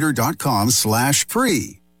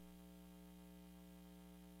.com/free.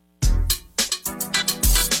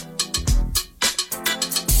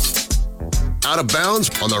 Out of Bounds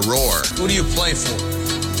on the Roar. Who do you play for?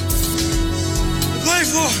 Play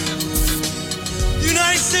for the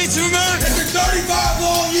United States of America. After 35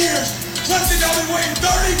 long years, Clemson has been waiting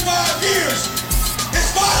 35 years.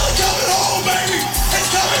 It's finally coming home, baby. It's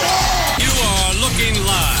coming home. You are looking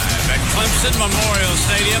live at Clemson Memorial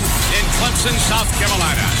Stadium in Clemson, South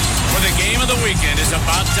Carolina, where the game of the weekend is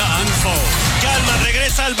about to unfold. Calma,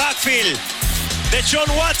 regresa al backfield. De John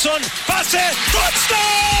Watson, pase,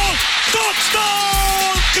 touchdown!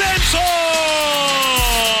 Touchdown! Clemson!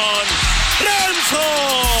 Renzo!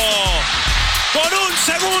 Con un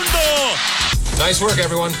segundo! Nice work,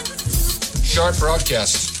 everyone. Sharp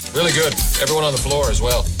broadcast. Really good. Everyone on the floor as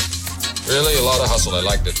well. Really a lot of hustle. I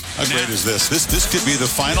liked it. How great is this? This could be the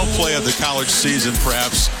final play of the college season,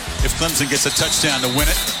 perhaps, if Clemson gets a touchdown to win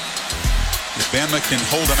it. If Bama can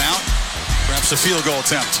hold them out, perhaps a field goal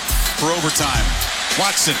attempt for overtime.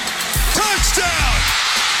 Watson, touchdown!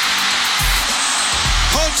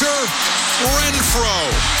 Hunter Renfrow.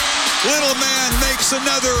 Little man makes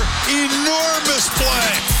another enormous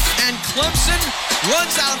play. And Clemson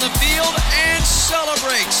runs out on the field and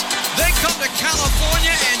celebrates. They come to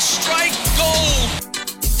California and strike gold.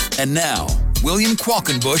 And now, William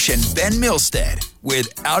Qualkenbush and Ben Milstead with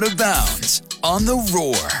Out of Bounds on the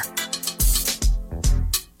Roar.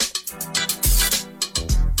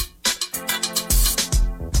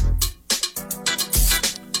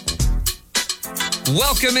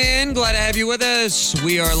 Welcome in. Glad to have you with us.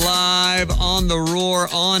 We are live on the Roar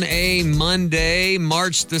on a Monday,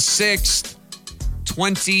 March the 6th,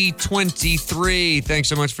 2023. Thanks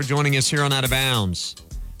so much for joining us here on Out of Bounds.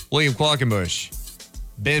 William Qualkenbush,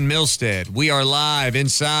 Ben Milstead. We are live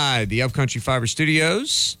inside the Upcountry Fiber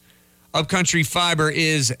studios. Upcountry Fiber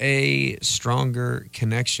is a stronger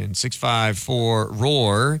connection.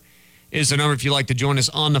 654-ROAR is the number if you'd like to join us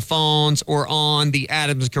on the phones or on the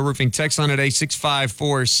Adams Co-Roofing text line today,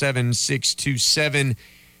 654-7627.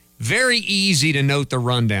 Very easy to note the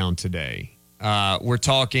rundown today. We're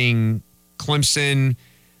talking Clemson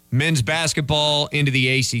men's basketball into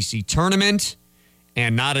the ACC tournament,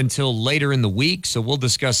 and not until later in the week, so we'll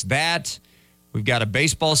discuss that. We've got a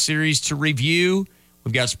baseball series to review.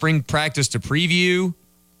 We've got spring practice to preview.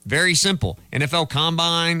 Very simple. NFL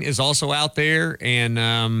Combine is also out there,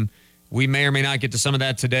 and we may or may not get to some of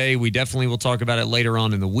that today. We definitely will talk about it later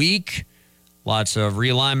on in the week. Lots of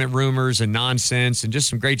realignment rumors and nonsense and just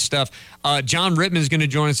some great stuff. John Rittman is going to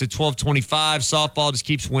join us at 12:25. Softball just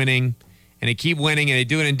keeps winning, and they keep winning, and they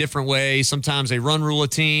do it in different ways. Sometimes they run rule a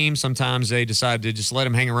team. Sometimes they decide to just let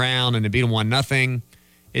them hang around and they beat them 1-0.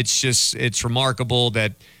 It's remarkable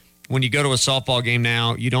that when you go to a softball game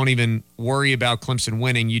now, you don't even worry about Clemson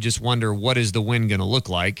winning. You just wonder, what is the win going to look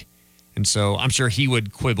like? And so I'm sure he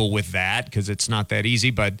would quibble with that because it's not that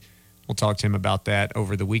easy, but we'll talk to him about that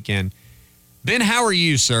over the weekend. Ben, how are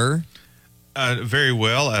you, sir? Very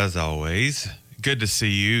well, as always. Good to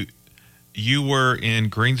see you. You were in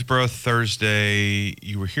Greensboro Thursday.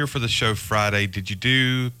 You were here for the show Friday. Did you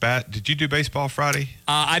do baseball Friday?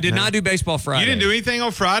 I did not do baseball Friday. You didn't do anything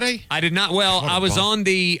on Friday? I did not. Well, I was on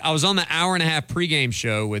the hour and a half pregame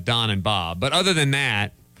show with Don and Bob. But other than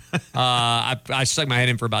that, I stuck my head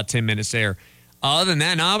in for about 10 minutes there. Other than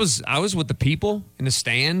that, no, I was with the people in the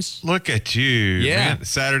stands. Look at you. Yeah. Man,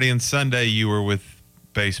 Saturday and Sunday you were with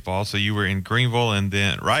baseball, so you were in Greenville and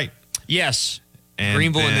then, right? Yes. And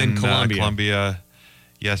Greenville and then Columbia. Columbia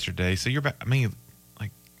yesterday. So you're back. I mean,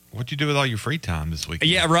 like, what'd you do with all your free time this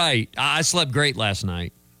weekend? Yeah, right. I slept great last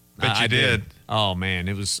night. Bet you did. Oh, man,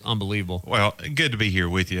 it was unbelievable. Well, good to be here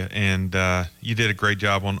with you. And you did a great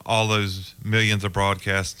job on all those millions of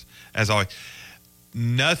broadcasts, as always.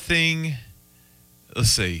 Nothing, let's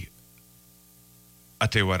see. I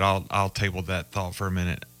tell you what, I'll table that thought for a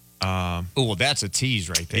minute. Oh, well, that's a tease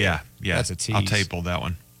right there. Yeah. That's a tease. I'll table that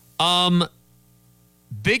one.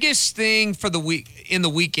 Biggest thing for the week in the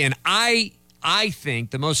weekend, I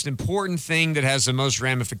think the most important thing that has the most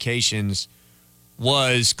ramifications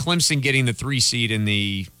was Clemson getting the 3 seed in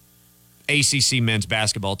the ACC men's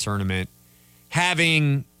basketball tournament,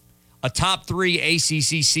 having a top 3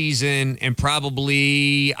 ACC season, and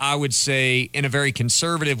probably, I would say, in a very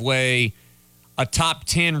conservative way, a top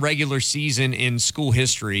 10 regular season in school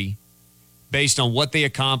history based on what they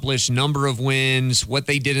accomplished, number of wins, what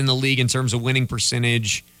they did in the league in terms of winning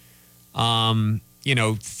percentage. 3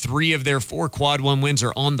 of their 4 quad 1 wins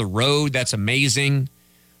are on the road. That's amazing.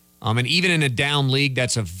 And even in a down league,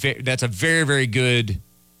 that's a very, very good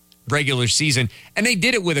regular season. And they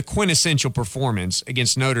did it with a quintessential performance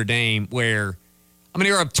against Notre Dame where, I mean,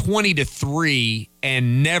 they were up 20-3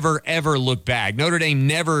 and never, ever looked back. Notre Dame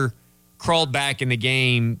never crawled back in the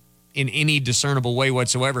game in any discernible way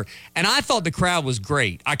whatsoever. And I thought the crowd was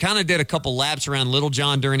great. I kind of did a couple laps around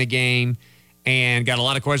Littlejohn during the game and got a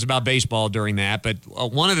lot of questions about baseball during that. But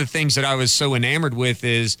one of the things that I was so enamored with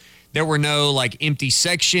is there were no, like, empty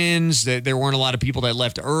sections. There weren't a lot of people that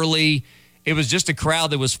left early. It was just a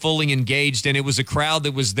crowd that was fully engaged, and it was a crowd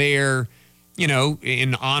that was there, you know,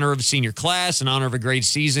 in honor of a senior class, in honor of a great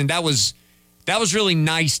season. That was really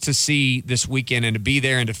nice to see this weekend and to be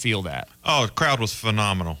there and to feel that. Oh, the crowd was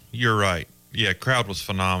phenomenal. You're right. Yeah, crowd was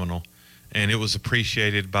phenomenal, and it was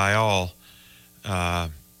appreciated by all.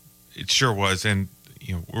 It sure was, and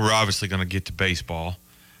you know, we're obviously going to get to baseball,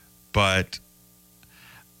 but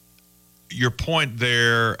your point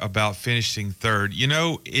there about finishing third, you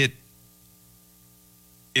know, it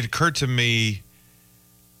occurred to me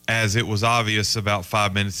as it was obvious about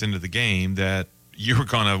 5 minutes into the game that you were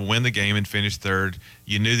going to win the game and finish third.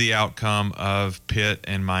 You knew the outcome of Pitt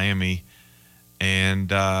and Miami, and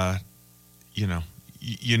you know,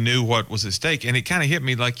 you knew what was at stake. And it kind of hit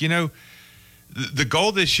me like, you know, the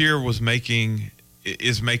goal this year is making the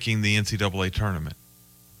NCAA tournament.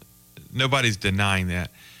 Nobody's denying that.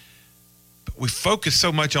 But we focused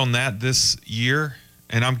so much on that this year,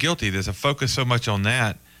 and I'm guilty of this. I focused so much on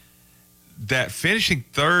that finishing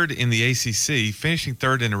third in the ACC, finishing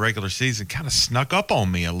third in the regular season kind of snuck up on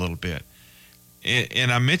me a little bit.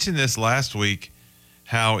 And I mentioned this last week,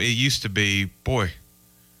 how it used to be, boy,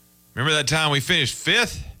 remember that time we finished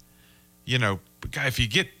fifth? You know, if you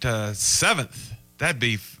get seventh, that'd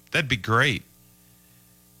be great.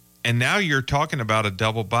 And now you're talking about a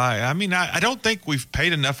double bye. I mean, I don't think we've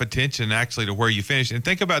paid enough attention actually to where you finish. And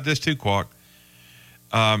think about this too, Quack.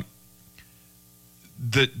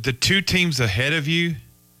 The two teams ahead of you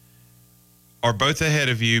are both ahead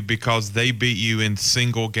of you because they beat you in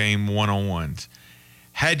single game one-on-ones.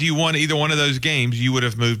 Had you won either one of those games, you would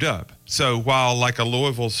have moved up. So while like a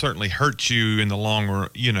Louisville certainly hurt you in the long run,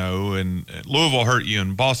 you know, and Louisville hurt you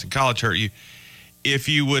and Boston College hurt you, if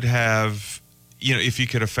you would have, you know, if you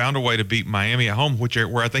could have found a way to beat Miami at home,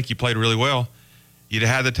 where I think you played really well, you'd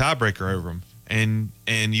have had the tiebreaker over them,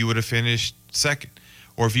 and you would have finished second.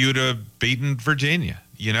 Or if you would have beaten Virginia,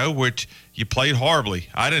 you know, which you played horribly.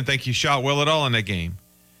 I didn't think you shot well at all in that game,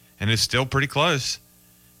 and it's still pretty close.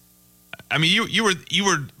 I mean, you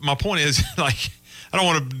were. My point is, like, I don't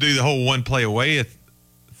want to do the whole one play away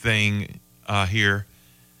thing here,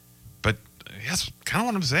 but that's kind of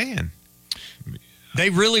what I'm saying. They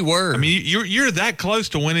really were. I mean, you're that close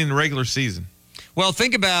to winning the regular season. Well,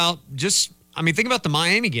 think about the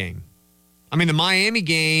Miami game. I mean, the Miami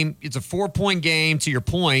game, it's a 4-point game, to your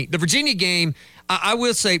point. The Virginia game, I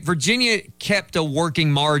will say Virginia kept a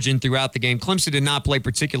working margin throughout the game. Clemson did not play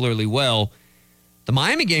particularly well. The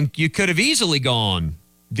Miami game, you could have easily gone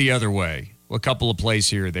the other way, a couple of plays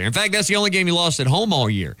here or there. In fact, that's the only game you lost at home all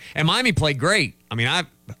year. And Miami played great. I mean,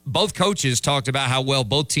 both coaches talked about how well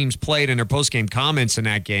both teams played in their postgame comments in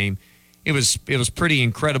that game. It was pretty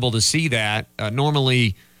incredible to see that.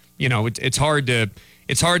 Normally, you know, it's hard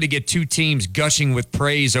to get two teams gushing with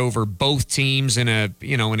praise over both teams in a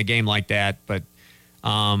game like that. But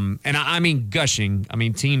and I mean gushing. I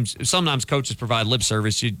mean, teams, sometimes coaches provide lip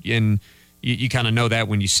service, and you kind of know that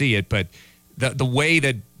when you see it. But the way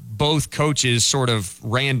that both coaches sort of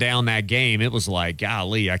ran down that game, it was like,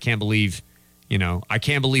 golly, I can't believe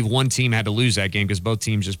one team had to lose that game because both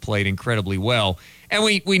teams just played incredibly well. And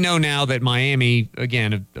we know now that Miami,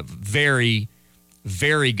 again, a very,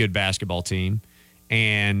 very good basketball team.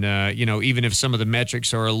 And, even if some of the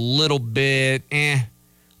metrics are a little bit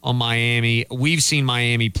on Miami, we've seen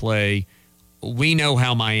Miami play. We know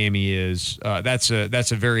how Miami is. That's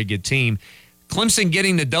a very good team. Clemson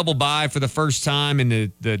getting the double bye for the first time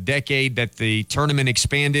in the decade that the tournament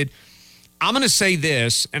expanded. I'm going to say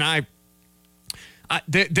this, and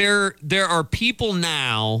there are people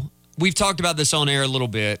now. We've talked about this on air a little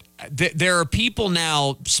bit. There are people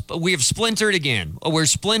now, we have splintered again. We're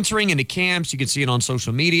splintering into camps. You can see it on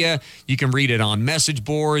social media. You can read it on message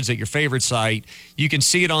boards at your favorite site. You can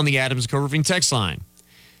see it on the Adams Co-Roofing text line.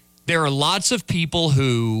 There are lots of people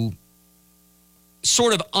who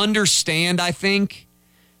sort of understand, I think,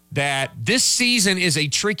 that this season is a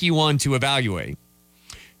tricky one to evaluate.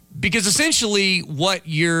 Because essentially what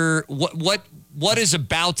is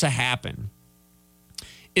about to happen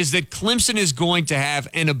is that Clemson is going to have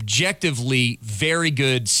an objectively very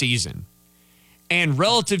good season. And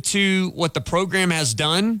relative to what the program has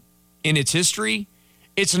done in its history,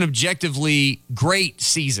 it's an objectively great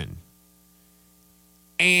season.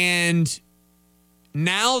 And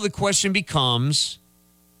now the question becomes,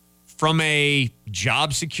 from a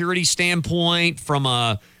job security standpoint, from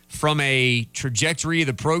a trajectory of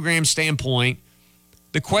the program standpoint,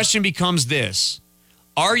 the question becomes this: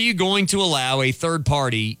 are you going to allow a third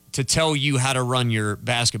party to tell you how to run your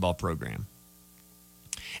basketball program?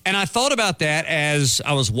 And I thought about that as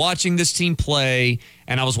I was watching this team play,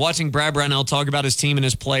 and I was watching Brad Brownell talk about his team and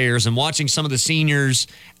his players, and watching some of the seniors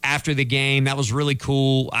after the game. That was really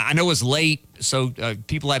cool. I know it was late, so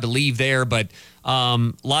people had to leave there, but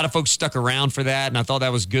a lot of folks stuck around for that, and I thought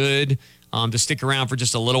that was good to stick around for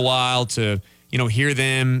just a little while to hear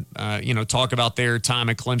them talk about their time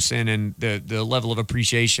at Clemson and the level of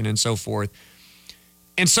appreciation and so forth.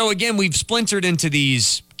 And so, again, we've splintered into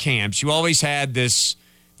these camps. You always had these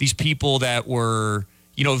people that were,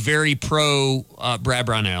 very pro Brad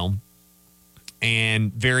Brownell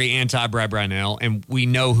and very anti Brad Brownell, and we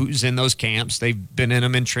know who's in those camps. They've been in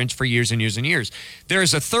them entrenched for years and years and years. There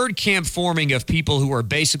is a third camp forming of people who are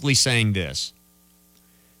basically saying this.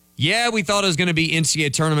 Yeah, we thought it was going to be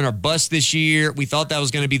NCAA tournament or bust this year. We thought that was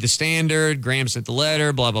going to be the standard. Graham sent the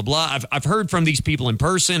letter, blah, blah, blah. I've heard from these people in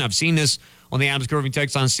person. I've seen this on the Adams Curving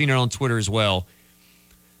text line, seen it on Twitter as well.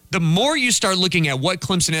 The more you start looking at what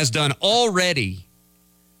Clemson has done already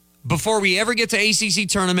before we ever get to ACC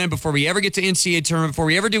tournament, before we ever get to NCAA tournament, before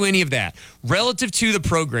we ever do any of that, relative to the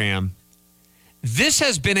program, this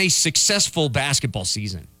has been a successful basketball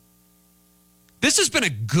season. This has been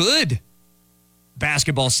a good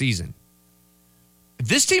basketball season.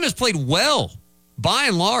 This team has played well, by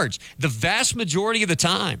and large, the vast majority of the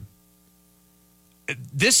time.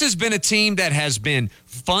 This has been a team that has been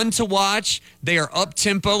fun to watch. They are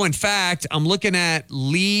up-tempo. In fact, I'm looking at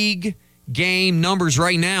league game numbers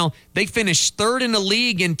right now. They finished third in the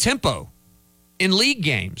league in tempo in league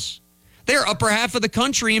games. They're upper half of the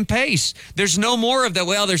country in pace. There's no more of that,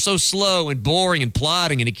 well, they're so slow and boring and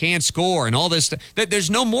plodding and he can't score and all this stuff.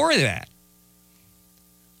 There's no more of that.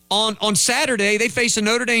 On Saturday, they faced a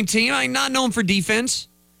Notre Dame team not known for defense.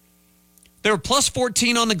 They were plus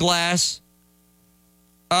 14 on the glass.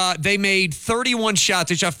 They made 31 shots.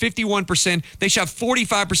 They shot 51%. They shot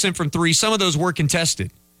 45% from three. Some of those were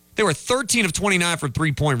contested. They were 13 of 29 from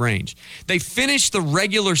three-point range. They finished the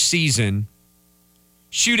regular season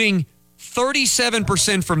shooting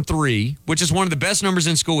 37% from three, which is one of the best numbers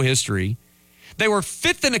in school history. They were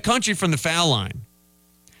fifth in the country from the foul line.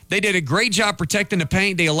 They did a great job protecting the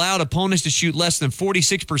paint. They allowed opponents to shoot less than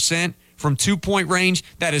 46% from two-point range.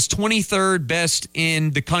 That is 23rd best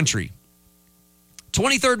in the country.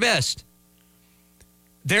 23rd best.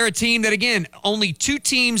 They're a team that, again, only two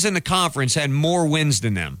teams in the conference had more wins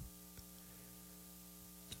than them.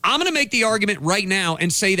 I'm going to make the argument right now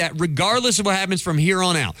and say that regardless of what happens from here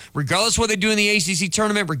on out, regardless of what they do in the ACC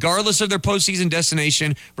tournament, regardless of their postseason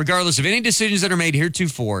destination, regardless of any decisions that are made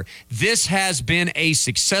heretofore, this has been a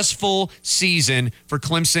successful season for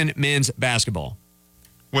Clemson men's basketball.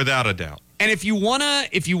 Without a doubt. And if you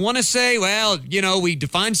wanna say, well, we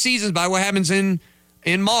define seasons by what happens in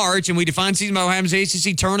March, and we define season by what happens in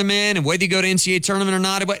the ACC tournament, and whether you go to NCAA tournament or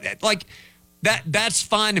not, like that's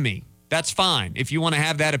fine to me. That's fine if you want to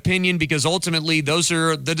have that opinion, because ultimately those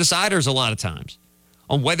are the deciders a lot of times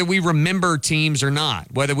on whether we remember teams or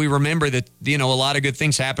not, whether we remember that, a lot of good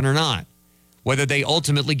things happen or not, whether they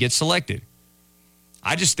ultimately get selected.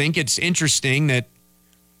 I just think it's interesting that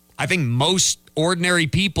I think most ordinary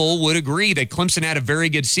people would agree that Clemson had a very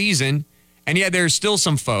good season, and yet there's still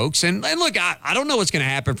some folks, and look, I don't know what's going to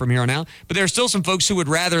happen from here on out, but there are still some folks who would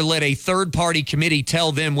rather let a third-party committee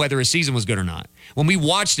tell them whether a season was good or not. When we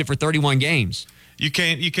watched it for 31 games. You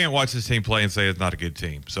can't watch this team play and say it's not a good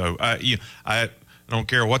team. So I don't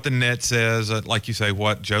care what the net says, like you say,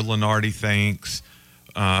 what Joe Lunardi thinks,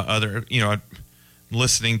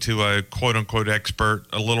 listening to a quote-unquote expert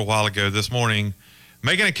a little while ago this morning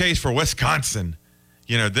making a case for Wisconsin.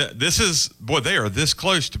 This is, they are this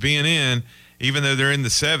close to being in, even though they're in the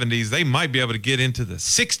 70s. They might be able to get into the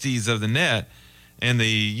 60s of the net, and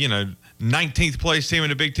the, 19th place team in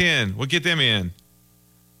the Big Ten. We'll get them in.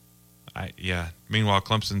 Meanwhile,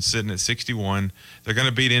 Clemson's sitting at 61. They're going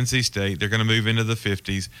to beat NC State. They're going to move into the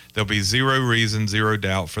 50s. There'll be zero reason, zero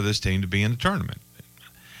doubt for this team to be in the tournament.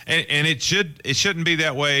 And it shouldn't be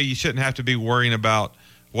that way. You shouldn't have to be worrying about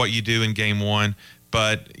what you do in game one.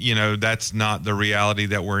 But, that's not the reality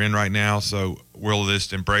that we're in right now, so we'll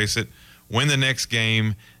just embrace it, win the next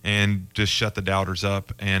game, and just shut the doubters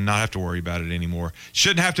up and not have to worry about it anymore.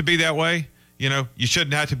 Shouldn't have to be that way. You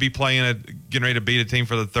shouldn't have to be getting ready to beat a team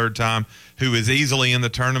for the third time who is easily in the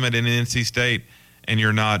tournament in NC State, and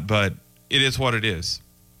you're not, but it is what it is.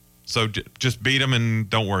 So just beat them and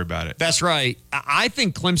don't worry about it. That's right. I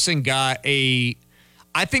think Clemson got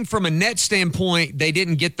I think from a net standpoint, they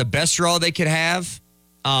didn't get the best draw they could have.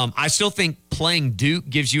 I still think playing Duke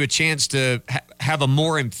gives you a chance to have a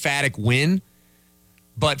more emphatic win.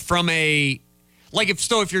 But from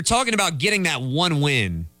if you're talking about getting that one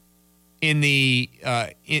win in the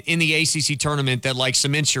ACC tournament that like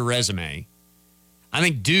cements your resume, I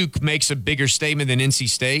think Duke makes a bigger statement than NC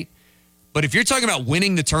State. But if you're talking about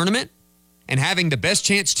winning the tournament and having the best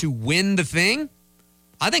chance to win the thing,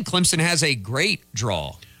 I think Clemson has a great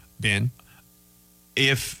draw, Ben.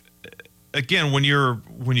 Again, when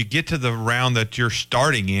you get to the round that you're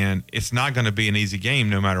starting in, it's not going to be an easy game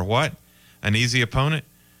no matter what, an easy opponent.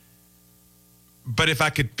 But if I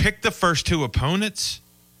could pick the first two opponents,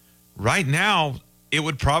 right now it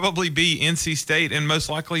would probably be NC State and most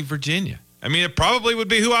likely Virginia. I mean, it probably would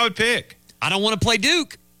be who I would pick. I don't want to play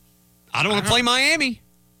Duke. I don't want to play Miami,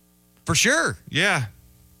 for sure. Yeah,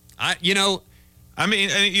 I'm not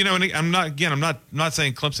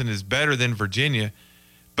saying Clemson is better than Virginia,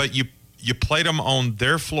 but you played them on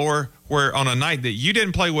their floor where on a night that you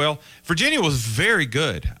didn't play well. Virginia was very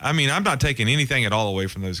good. I mean, I'm not taking anything at all away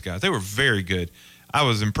from those guys. They were very good. I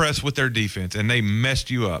was impressed with their defense, and they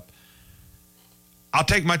messed you up. I'll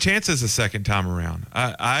take my chances a second time around.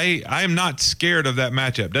 I am not scared of that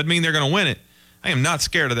matchup. Doesn't mean they're going to win it. I am not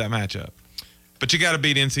scared of that matchup. But you got to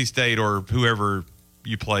beat NC State or whoever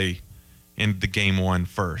you play in the game one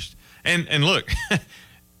first. And look,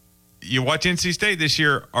 you watch NC State this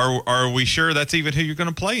year. Are we sure that's even who you're going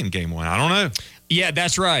to play in game one? I don't know. Yeah,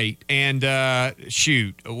 that's right. And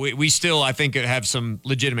we still, I think, have some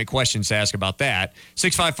legitimate questions to ask about that.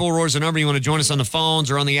 654-ROAR is the number. You want to join us on the phones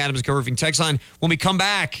or on the Adams Co Roofing text line. When we come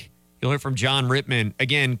back, you'll hear from John Rittman.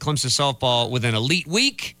 Again, Clemson softball with an elite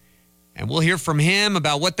week. And we'll hear from him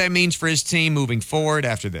about what that means for his team moving forward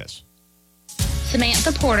after this.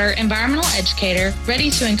 Samantha Porter, environmental educator,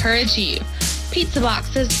 ready to encourage you. Pizza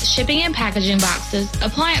boxes, shipping and packaging boxes,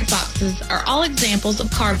 appliance boxes are all examples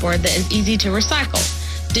of cardboard that is easy to recycle.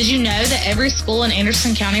 Did you know that every school in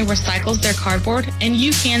Anderson County recycles their cardboard? And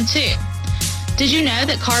you can too. Did you know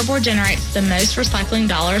that cardboard generates the most recycling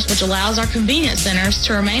dollars, which allows our convenience centers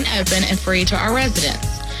to remain open and free to our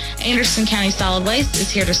residents? Anderson County Solid Waste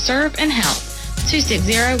is here to serve and help.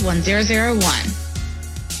 260-1001.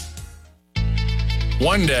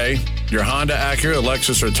 One day, your Honda, Acura,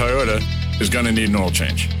 Lexus, or Toyota is going to need an oil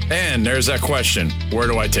change. And there's that question, where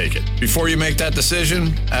do I take it? Before you make that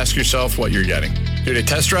decision, ask yourself what you're getting. Do they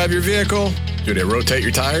test drive your vehicle? Do they rotate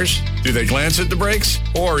your tires? Do they glance at the brakes?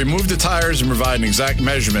 Or remove the tires and provide an exact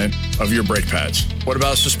measurement of your brake pads? What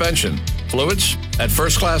about suspension? Fluids? At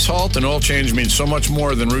First Class Halt, an oil change means so much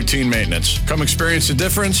more than routine maintenance. Come experience the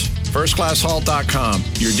difference. FirstClassHalt.com,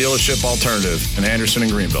 your dealership alternative in Anderson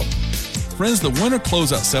and Greenville. Friends, the winter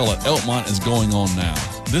closeout sale at Elkmont is going on now.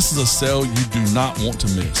 This is a sale you do not want to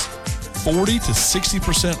miss. 40 to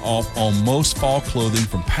 60% off on most fall clothing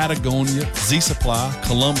from Patagonia, Z Supply,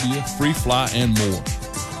 Columbia, Free Fly, and more.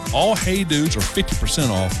 All Hey Dudes are 50%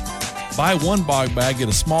 off. Buy one bog bag, get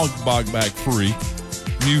a small bog bag free.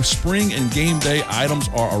 New spring and game day items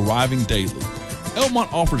are arriving daily.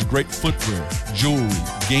 Elkmont offers great footwear, jewelry,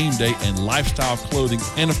 game day, and lifestyle clothing,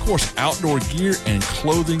 and of course, outdoor gear and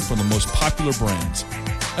clothing from the most popular brands.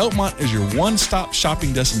 Elkmont is your one-stop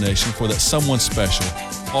shopping destination for that someone special,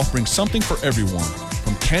 offering something for everyone,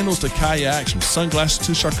 from candles to kayaks, from sunglasses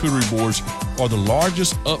to charcuterie boards, or the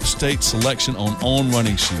largest upstate selection on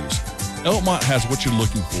running shoes. Elkmont has what you're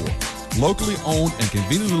looking for. Locally owned and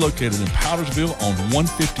conveniently located in Powdersville on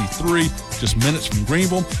 153, just minutes from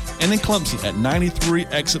Greenville, and in Clemson at 93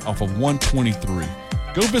 exit off of 123.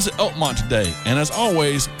 Go visit Elkmont today, and as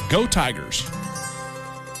always, go Tigers.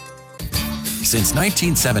 Since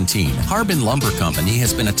 1917, Harbin Lumber Company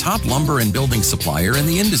has been a top lumber and building supplier in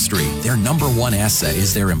the industry. Their number one asset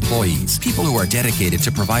is their employees, people who are dedicated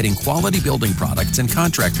to providing quality building products and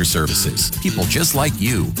contractor services. People just like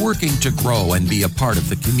you, working to grow and be a part of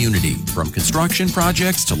the community. From construction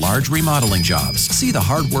projects to large remodeling jobs, see the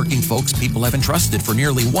hardworking folks people have entrusted for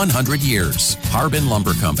nearly 100 years. Harbin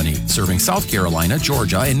Lumber Company, serving South Carolina,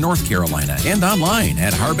 Georgia, and North Carolina, and online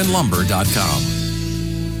at harbinlumber.com.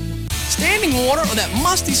 Standing water or that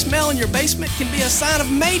musty smell in your basement can be a sign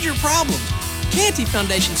of major problems. Canty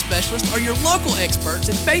Foundation Specialists are your local experts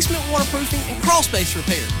in basement waterproofing and crawl space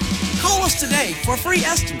repair. Call us today for a free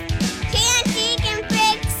estimate. Canty can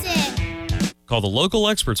fix it. Call the local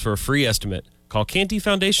experts for a free estimate. Call Canty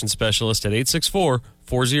Foundation Specialist at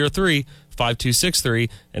 864-403-5263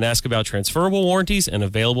 and ask about transferable warranties and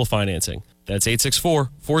available financing. That's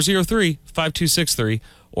 864-403-5263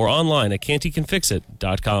 or online at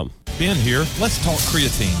cantycanfixit.com. Ben here. Let's talk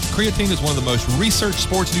creatine. Creatine is one of the most researched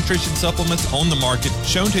sports nutrition supplements on the market,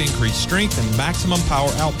 shown to increase strength and maximum power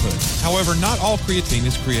output. However, not all creatine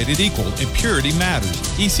is created equal, and purity matters.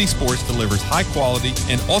 EC Sports delivers high-quality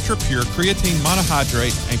and ultra-pure creatine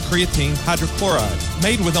monohydrate and creatine hydrochloride,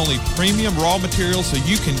 made with only premium raw materials so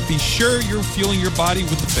you can be sure you're fueling your body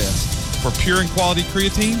with the best. For pure and quality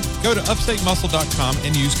creatine, go to upstatemuscle.com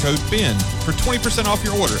and use code BEN for 20% off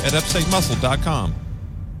your order at upstatemuscle.com.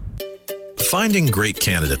 Finding great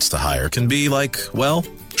candidates to hire can be like, well,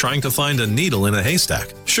 trying to find a needle in a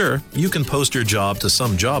haystack. Sure, you can post your job to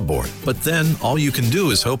some job board, but then all you can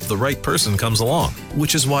do is hope the right person comes along,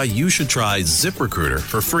 which is why you should try ZipRecruiter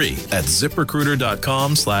for free at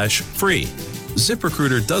ZipRecruiter.com/free.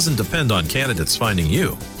 ZipRecruiter doesn't depend on candidates finding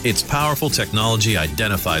you. Its powerful technology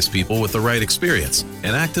identifies people with the right experience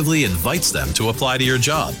and actively invites them to apply to your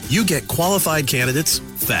job. You get qualified candidates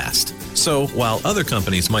fast. So while other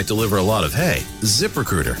companies might deliver a lot of hay,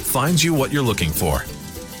 ZipRecruiter finds you what you're looking for.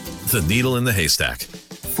 The needle in the haystack.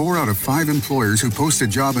 4 out of 5 employers who post a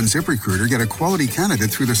job on ZipRecruiter get a quality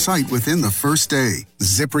candidate through the site within the first day.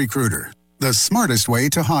 ZipRecruiter, the smartest way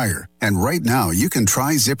to hire. And right now, you can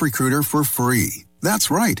try ZipRecruiter for free.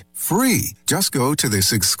 That's right, free. Just go to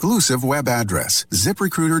this exclusive web address,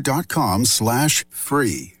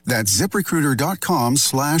 ZipRecruiter.com/free. That's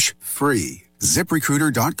ZipRecruiter.com/free.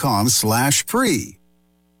 ZipRecruiter.com/free.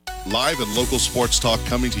 Live and local sports talk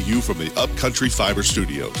coming to you from the Upcountry Fiber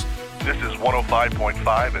Studios. This is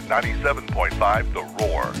 105.5 and 97.5 The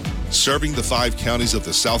Roar. Serving the 5 counties of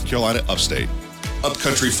the South Carolina upstate.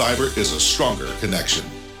 Upcountry Fiber is a stronger connection.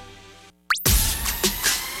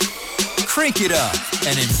 Crank it up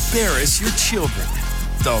and embarrass your children.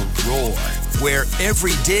 The Roar, where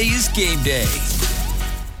every day is game day.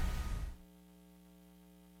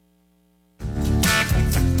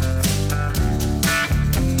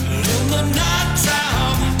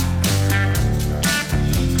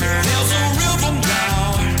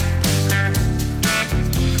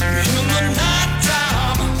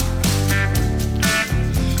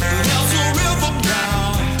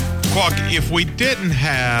 Quack, if we didn't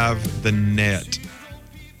have the net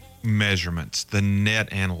measurements, the net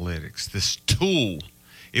analytics, this tool,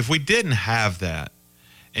 if we didn't have that,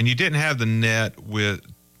 and you didn't have the net with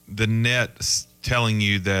the net telling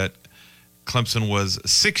you that Clemson was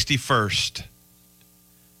 61st,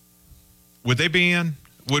 would they be in?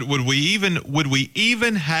 Would we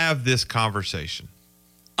even have this conversation?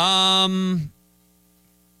 No,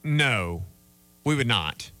 we would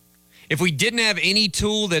not. If we didn't have any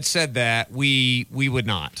tool that said that, we would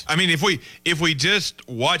not. I mean, if we just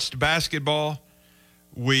watched basketball,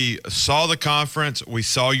 we saw the conference, we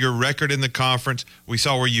saw your record in the conference, we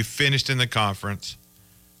saw where you finished in the conference,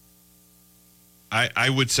 I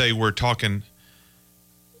would say we're talking.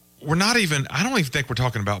 We're not even. I don't even think we're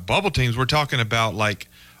talking about bubble teams. We're talking about like,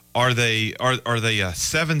 are they a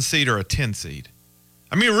 7 seed or a 10 seed?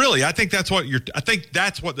 I mean, really, I think that's what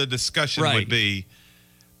the discussion would be.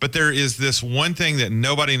 But there is this one thing that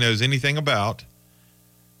nobody knows anything about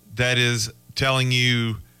that is telling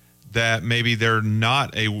you that maybe they're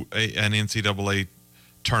not an NCAA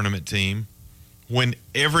tournament team when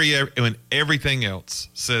everything else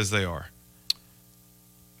says they are.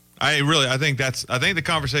 I think the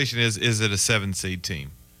conversation is it a 7 seed team?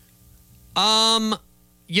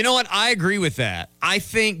 You know what? I agree with that. I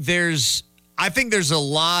think there's a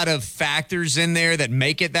lot of factors in there that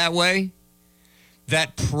make it that way,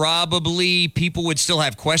 that probably people would still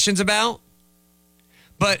have questions about.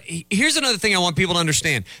 But here's another thing I want people to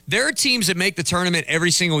understand. There are teams that make the tournament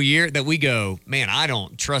every single year that we go, man, I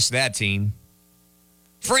don't trust that team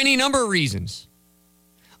for any number of reasons.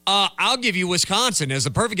 I'll give you Wisconsin as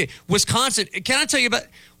a perfect game. Wisconsin, can I tell you about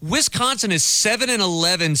Wisconsin is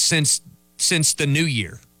 7-11 since the new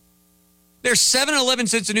year. They're 7-11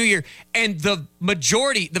 since the new year, and the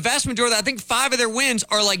vast majority, I think 5 of their wins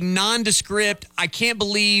are like nondescript. I can't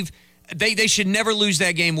believe they should never lose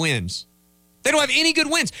that game wins. They don't have any good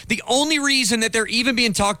wins. The only reason that they're even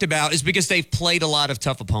being talked about is because they've played a lot of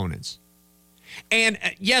tough opponents. And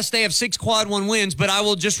yes, they have 6 quad 1 wins, but I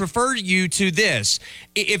will just refer you to this.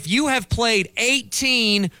 If you have played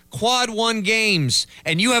 18 quad 1 games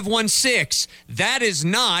and you have won 6, that is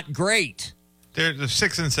not great. They're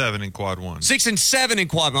 6 and 7 in quad 1. 6 and 7 in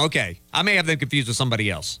quad 1. Okay. I may have them confused with somebody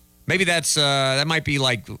else. Maybe that might be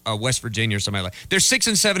like West Virginia or somebody like that. They're 6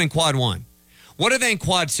 and 7 in quad 1. What are they in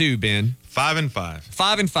quad 2, Ben? 5 and 5.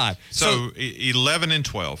 5 and 5. So 11 and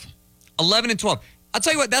 12. 11 and 12. I'll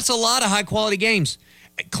tell you what, that's a lot of high-quality games.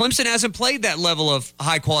 Clemson hasn't played that level of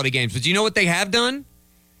high-quality games. But do you know what they have done?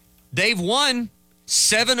 They've won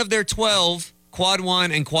 7 of their 12 Quad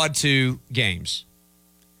 1 and Quad 2 games.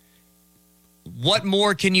 What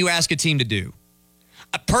more can you ask a team to do?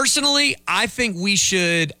 Personally, I think we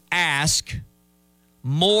should ask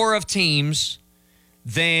more of teams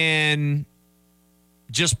than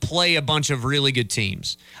just play a bunch of really good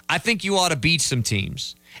teams. I think you ought to beat some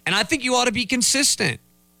teams. And I think you ought to be consistent.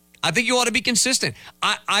 I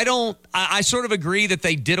sort of agree that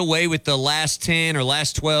they did away with the last 10 or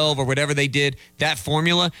last 12 or whatever they did, that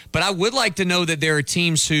formula. But I would like to know that there are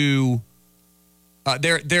teams who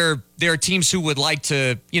there are teams who would like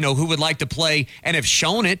to, who would like to play and have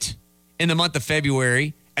shown it in the month of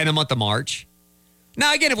February and the month of March.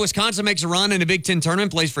 Now, again, if Wisconsin makes a run in the Big Ten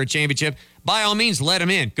tournament, plays for a championship, by all means, let them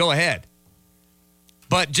in. Go ahead.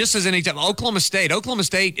 But just as an example, Oklahoma State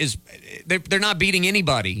is they're not beating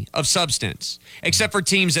anybody of substance, except for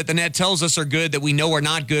teams that the net tells us are good that we know are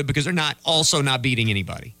not good because they're not beating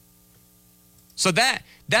anybody. So that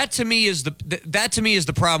to me is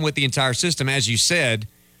the problem with the entire system. As you said,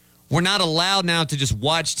 we're not allowed now to just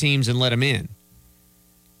watch teams and let them in.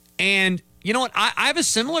 And you know what? I have a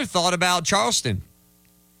similar thought about Charleston.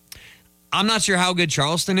 I'm not sure how good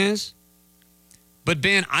Charleston is, but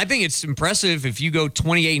Ben, I think it's impressive if you go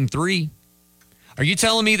 28-3. Are you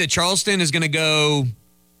telling me that Charleston is going to go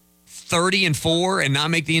 30-4 and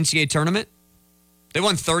not make the NCAA tournament? They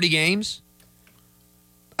won 30 games.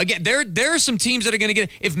 Again, there are some teams that are going to get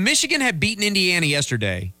it. If Michigan had beaten Indiana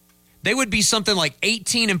yesterday, they would be something like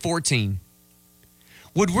 18-14.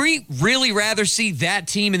 Would we really rather see that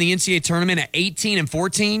team in the NCAA tournament at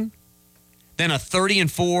 18-14 than a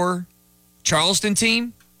 30-4 Charleston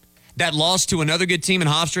team that lost to another good team in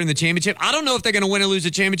Hofstra in the championship? I don't know if they're going to win or lose the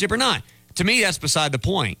championship or not. To me, that's beside the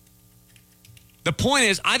point. The point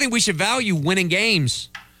is, I think we should value winning games.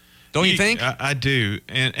 Don't you think? I do.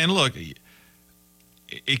 And look,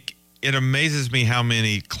 it amazes me how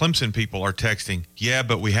many Clemson people are texting, yeah,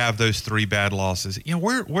 but we have those 3 bad losses.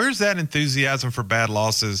 Where's that enthusiasm for bad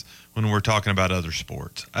losses when we're talking about other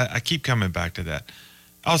sports? I keep coming back to that.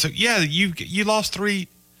 Also, yeah, you lost 3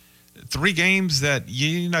 games that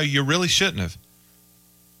you really shouldn't have.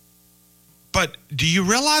 But do you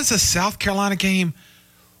realize the South Carolina game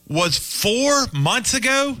was 4 months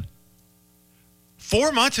ago?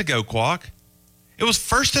 4 months ago, Quack. It was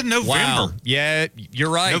 1st of November. Wow. Yeah,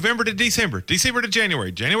 you're right. November to December. December to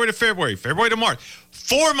January. January to February. February to March.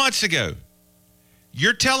 4 months ago.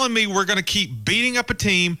 You're telling me we're going to keep beating up a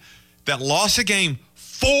team that lost a game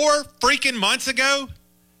 4 freaking months ago?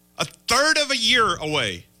 A third of a year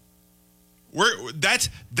away. That's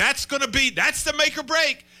the make or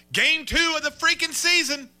break. Game 2 of the freaking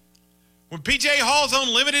season. When P.J. Hall's on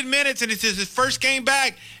limited minutes and it's his first game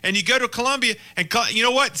back, and you go to Columbia, and you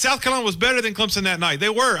know what? South Carolina was better than Clemson that night. They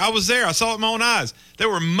were. I was there. I saw it with my own eyes. They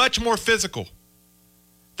were much more physical.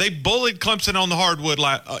 They bullied Clemson on the hardwood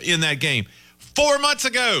in that game 4 months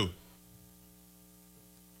ago.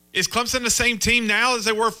 Is Clemson the same team now as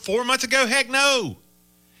they were 4 months ago? Heck no.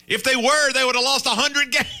 If they were, they would have lost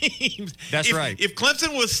 100 games. That's right. If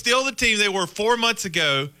Clemson was still the team they were 4 months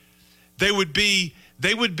ago, they would be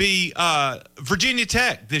Virginia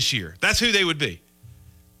Tech this year. That's who they would be.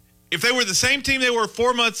 If they were the same team they were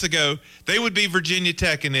 4 months ago, they would be Virginia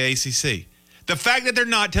Tech in the ACC. The fact that they're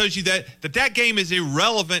not tells you that game is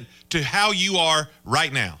irrelevant to how you are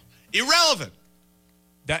right now. Irrelevant.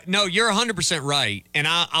 No, you're 100% right. And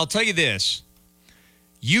I'll tell you this.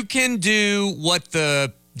 You can do what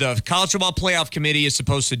the College Football Playoff Committee is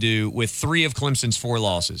supposed to do with 3 of Clemson's 4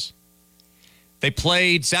 losses. They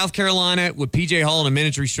played South Carolina with P.J. Hall and a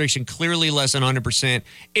minutes restriction, clearly less than 100%.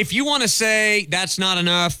 If you want to say that's not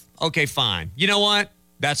enough, okay, fine. You know what?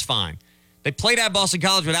 That's fine. They played at Boston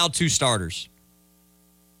College without 2 starters.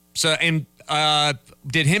 So, and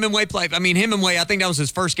did Hemingway play? I mean, Hemingway, I think that was his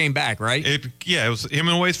first game back, right? It was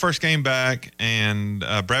Hemingway's first game back, and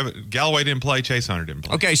Galloway didn't play. Chase Hunter didn't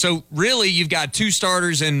play. Okay, so really you've got 2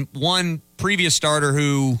 starters and 1 previous starter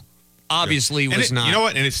who obviously was not. You know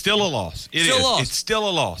what? And it's still a loss. It's still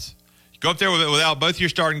a loss. Go up there without both your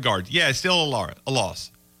starting guards. Yeah, it's still a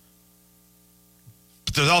loss.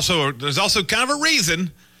 But there's also kind of a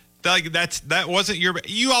reason that wasn't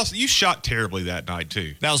you shot terribly that night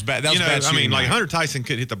too. That was bad. That was bad. I mean, like Hunter Tyson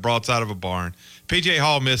could hit the broadside of a barn. P.J.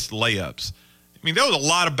 Hall missed layups. I mean, there was a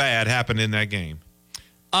lot of bad happened in that game.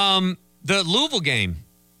 The Louisville game.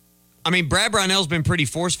 I mean, Brad Brownell's been pretty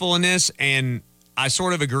forceful in this, and I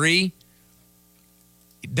sort of agree.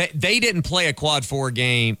 They didn't play a Quad 4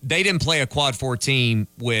 game. They didn't play a Quad 4 team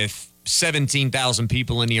with 17,000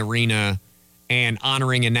 people in the arena and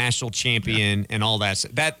honoring a national champion and all that.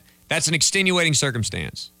 That's an extenuating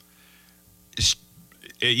circumstance.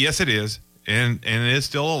 Yes, it is. and it is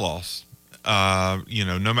still a loss.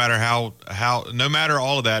 No matter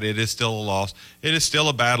all of that, it is still a loss. It is still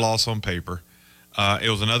a bad loss on paper. It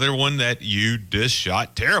was another one that you just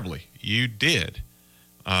shot terribly. You did.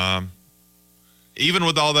 Even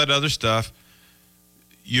with all that other stuff,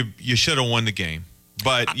 you should have won the game,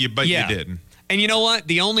 but you didn't. And you know what?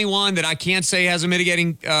 The only one that I can't say has a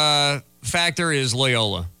mitigating factor is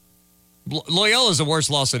Loyola. Loyola's the worst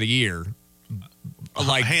loss of the year.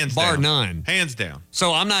 Hands bar down. none. Hands down.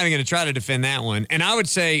 So I'm not even going to try to defend that one. And I would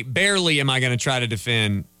say barely am I going to try to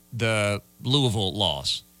defend the Louisville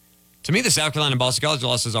loss. To me, the South Carolina and Boston College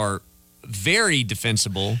losses are very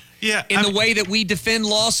defensible. Yeah, in the way that we defend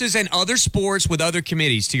losses in other sports with other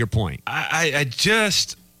committees, to your point. I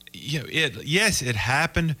just, it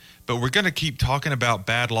happened, but we're going to keep talking about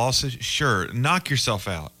bad losses. Sure, knock yourself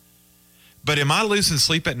out. But am I losing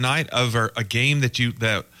sleep at night over a game that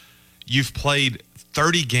you've played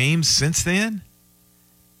 30 games since then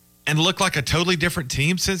and look like a totally different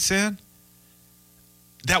team since then?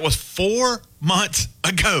 That was 4 months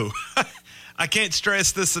ago. I can't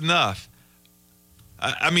stress this enough.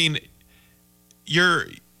 I mean, you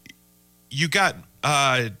got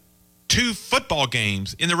 2 football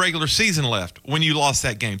games in the regular season left when you lost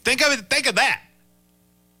that game. Think of it. Think of that.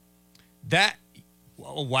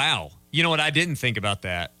 Wow. You know what? I didn't think about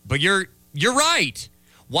that. But you're right.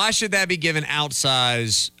 Why should that be given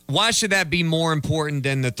outsize? Why should that be more important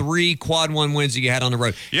than the 3 quad 1 wins that you had on the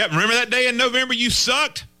road? Yep. Remember that day in November you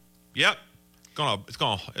sucked? Yep.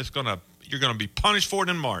 You're gonna be punished for it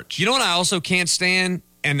in March. You know what I also can't stand,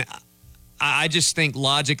 and I just think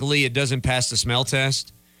logically it doesn't pass the smell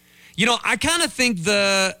test. You know, I kind of think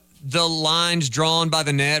the lines drawn by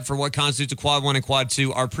the net for what constitutes a quad 1 and quad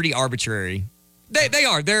 2 are pretty arbitrary. They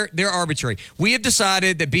are. They're arbitrary. We have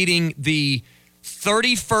decided that beating the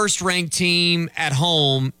 31st ranked team at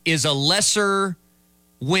home is a lesser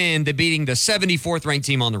win than beating the 74th ranked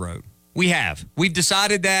team on the road. We've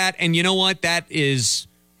decided that, and you know what? That is,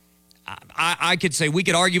 I could say we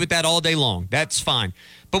could argue with that all day long. That's fine.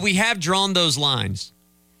 But we have drawn those lines.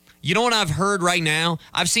 You know what I've heard right now?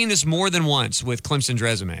 I've seen this more than once with Clemson's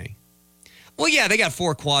resume. Well, yeah, they got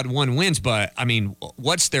 4 quad 1 wins, but, I mean,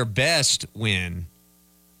 what's their best win?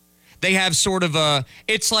 They have sort of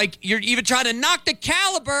it's like you're even trying to knock the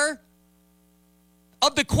caliber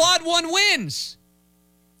of the quad 1 wins.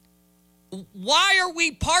 Why are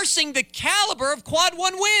we parsing the caliber of quad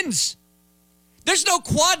 1 wins? There's no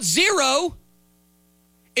quad 0.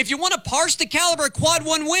 If you want to parse the caliber of quad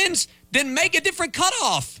 1 wins, then make a different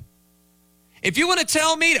cutoff. If you want to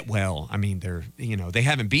tell me that, well, I mean, they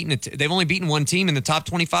haven't beaten it. They've only beaten 1 team in the top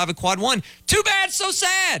 25 of quad 1. Too bad, so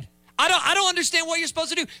sad. I don't understand what you're supposed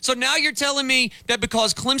to do. So now you're telling me that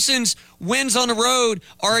because Clemson's wins on the road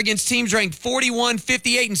are against teams ranked 41,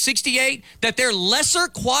 58, and 68, that they're lesser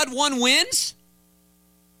quad 1 wins?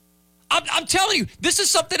 I'm telling you, this is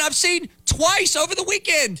something I've seen twice over the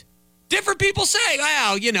weekend. Different people say,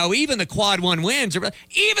 well, even the quad 1 wins.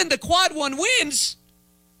 Even the quad 1 wins?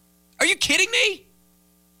 Are you kidding me?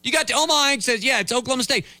 You got Omaha says, yeah, it's Oklahoma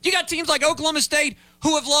State. You got teams like Oklahoma State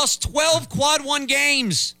who have lost 12 quad 1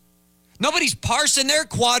 games. Nobody's parsing their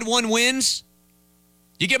quad 1 wins.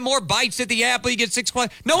 You get more bites at the apple, you get 6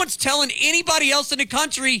 quad. No one's telling anybody else in the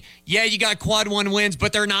country, yeah, you got quad 1 wins,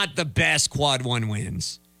 but they're not the best quad 1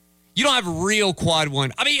 wins. You don't have real quad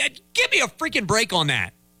 1. I mean, give me a freaking break on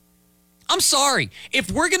that. I'm sorry.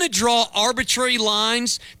 If we're going to draw arbitrary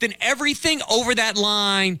lines, then everything over that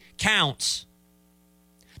line counts.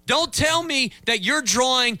 Don't tell me that you're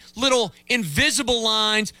drawing little invisible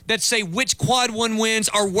lines that say which quad 1 wins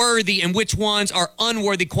are worthy and which ones are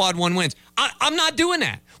unworthy quad 1 wins. I'm not doing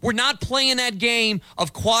that. We're not playing that game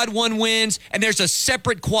of quad 1 wins and there's a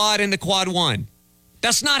separate quad in the quad 1.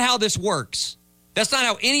 That's not how this works. That's not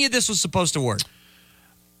how any of this was supposed to work.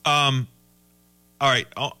 All right.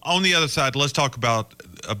 On the other side, let's talk about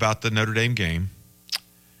the Notre Dame game.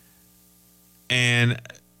 And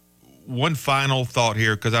one final thought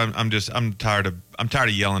here, because I'm tired of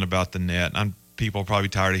yelling about the net. People are probably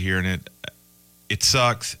tired of hearing it. It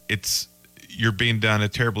sucks. You're being done a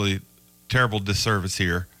terrible disservice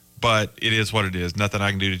here, but it is what it is. Nothing I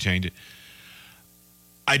can do to change it.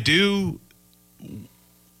 I do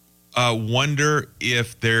wonder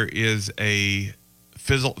if there is a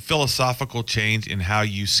philosophical change in how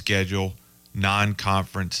you schedule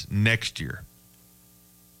non-conference next year.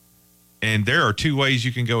 And there are 2 ways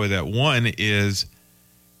you can go with that. One is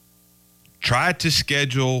try to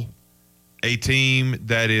schedule a team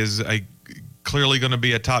that is clearly going to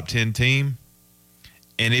be a top 10 team.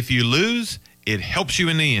 And if you lose, it helps you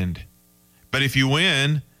in the end. But if you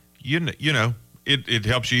win, it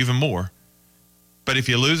helps you even more. But if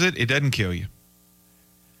you lose it, it doesn't kill you.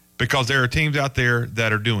 Because there are teams out there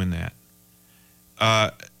that are doing that.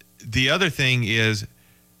 The other thing is,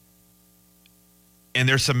 and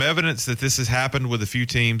there's some evidence that this has happened with a few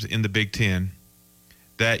teams in the Big Ten,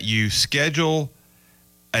 that you schedule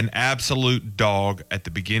an absolute dog at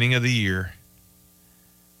the beginning of the year,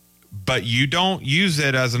 but you don't use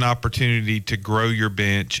it as an opportunity to grow your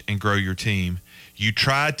bench and grow your team. You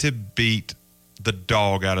try to beat the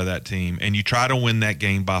dog out of that team, and you try to win that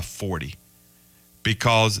game by 40.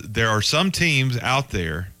 Because there are some teams out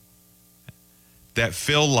there that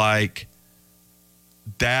feel like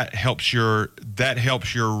that helps your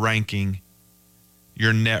ranking,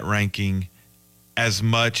 your net ranking, as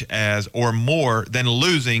much as or more than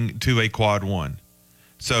losing to a quad one.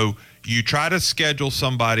 So you try to schedule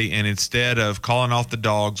somebody, and instead of calling off the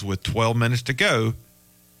dogs with 12 minutes to go,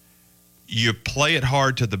 you play it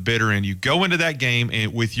hard to the bitter end. You go into that game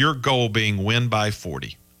and with your goal being win by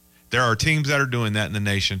 40. There are teams that are doing that in the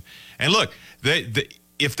nation. And look,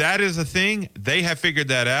 if that is a thing, they have figured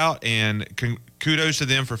that out, and kudos to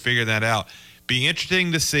them for figuring that out. Be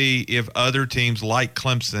interesting to see if other teams like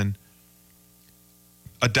Clemson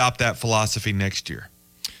adopt that philosophy next year.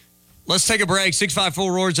 Let's take a break.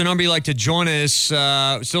 654-ROAR's the number you'd like to join us.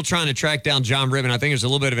 Still trying to track down John Ribbon. I think there's a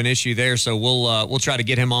little bit of an issue there, so we'll try to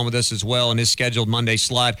get him on with us as well in his scheduled Monday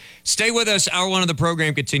slot. Stay with us. Hour one of the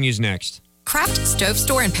program continues next. Craft Stove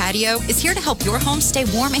Store and Patio is here to help your home stay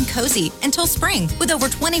warm and cozy until spring with over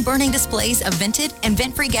 20 burning displays of vented and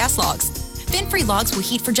vent-free gas logs. Vent-free logs will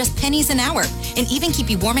heat for just pennies an hour and even keep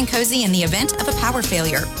you warm and cozy in the event of a power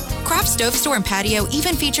failure. Craft Stove Store and Patio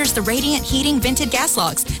even features the Radiant Heating vented gas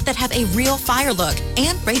logs that have a real fire look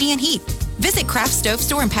and radiant heat. Visit Craft Stove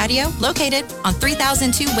Store and Patio, located on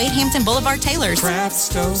 3002 Wade Hampton Boulevard, Taylors. Craft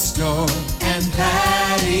Stove Store and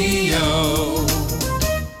Patio.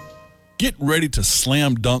 Get ready to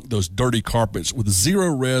slam dunk those dirty carpets with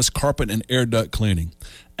Zero-Res Carpet and Air Duct Cleaning.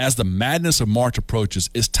 As the madness of March approaches,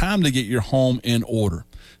 it's time to get your home in order.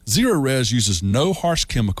 Zero-Res uses no harsh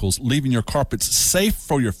chemicals, leaving your carpets safe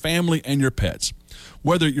for your family and your pets.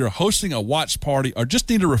 Whether you're hosting a watch party or just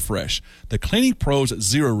need a refresh, the cleaning pros at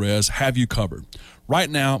Zero-Res have you covered.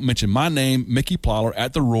 Right now, mention my name, Mickey Plyler,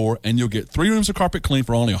 at The Roar, and you'll get 3 rooms of carpet clean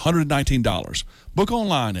for only $119. Book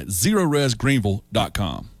online at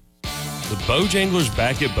ZeroResGreenville.com. The Bojangler's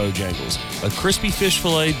back at Bojangles, a crispy fish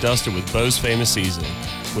fillet dusted with Bo's famous seasoning,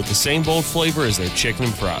 with the same bold flavor as their chicken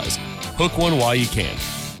and fries. Hook one while you can.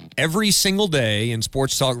 Every single day in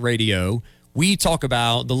Sports Talk Radio, we talk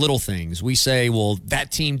about the little things. We say, well,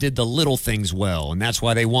 that team did the little things well, and that's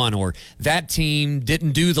why they won, or that team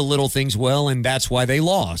didn't do the little things well, and that's why they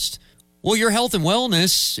lost. Well, your health and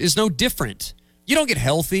wellness is no different. You don't get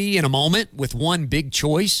healthy in a moment with one big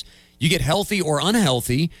choice. You get healthy or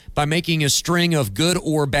unhealthy by making a string of good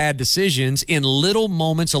or bad decisions in little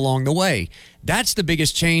moments along the way. That's the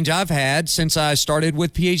biggest change I've had since I started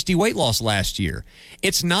with PhD Weight Loss last year.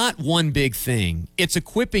 It's not one big thing. It's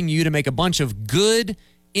equipping you to make a bunch of good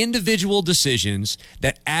individual decisions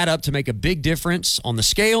that add up to make a big difference on the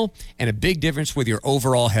scale and a big difference with your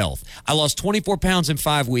overall health. I lost 24 pounds in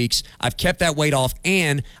 5 weeks. I've kept that weight off,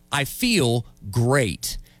 and I feel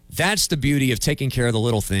great. That's the beauty of taking care of the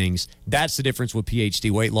little things. That's the difference with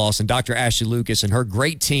PhD Weight Loss and Dr. Ashley Lucas and her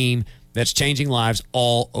great team that's changing lives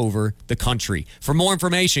all over the country. For more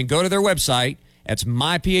information, go to their website. That's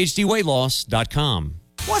myphdweightloss.com.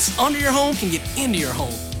 What's under your home can get into your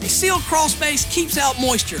home. A sealed crawl space keeps out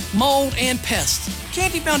moisture, mold, and pests.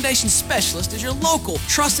 Canty Foundation Specialist is your local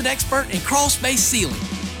trusted expert in crawl space sealing.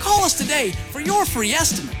 Call us today for your free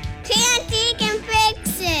estimate. Canty can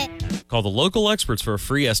fix it. Call the local experts for a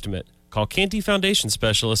free estimate. Call Canty Foundation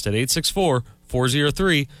Specialist at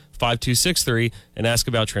 864-403-5263 and ask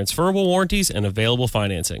about transferable warranties and available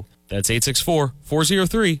financing. That's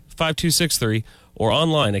 864-403-5263 or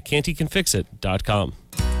online at cantycanfixit.com.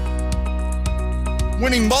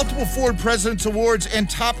 Winning multiple Ford President's Awards and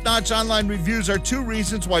top-notch online reviews are 2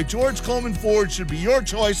 reasons why George Coleman Ford should be your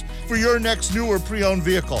choice for your next new or pre-owned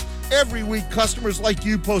vehicle. Every week, customers like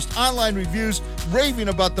you post online reviews raving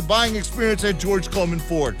about the buying experience at George Coleman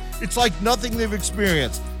Ford. It's like nothing they've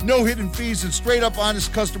experienced. No hidden fees and straight-up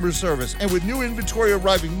honest customer service. And with new inventory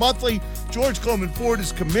arriving monthly, George Coleman Ford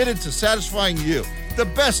is committed to satisfying you. The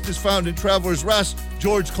best is found in Traveler's Rest,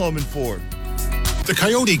 George Coleman Ford. The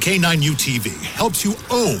Coyote K9 UTV helps you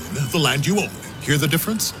own the land you own. Hear the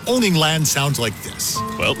difference? Owning land sounds like this.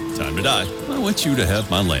 Well, time to die. I want you to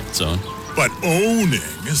have my land, son. But owning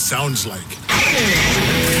sounds like...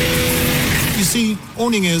 You see,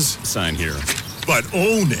 owning is... Sign here. But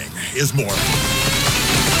owning is more...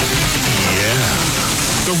 Yeah.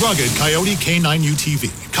 The rugged Coyote K9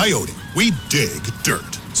 UTV. Coyote, we dig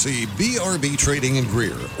dirt. See BRB Trading in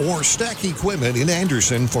Greer or Stack Equipment in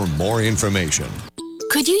Anderson for more information.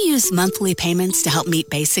 Could you use monthly payments to help meet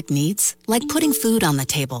basic needs, like putting food on the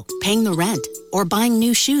table, paying the rent, or buying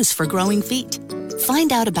new shoes for growing feet?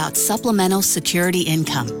 Find out about Supplemental Security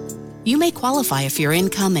Income. You may qualify if your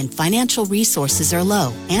income and financial resources are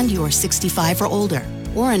low and you are 65 or older,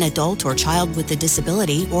 or an adult or child with a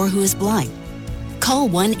disability or who is blind. Call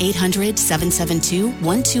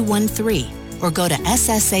 1-800-772-1213 or go to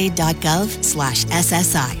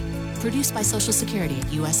ssa.gov/SSI. Produced by Social Security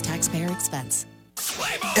at U.S. taxpayer expense.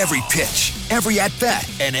 Every pitch, every at-bat,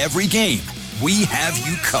 and every game, we have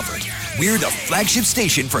you covered. We're the flagship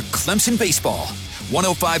station for Clemson baseball.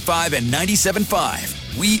 105.5 and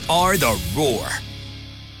 97.5. We are the Roar.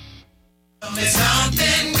 Tell me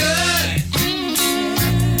something good.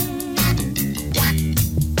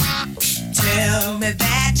 Tell me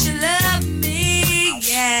that you love me,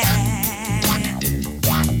 yeah.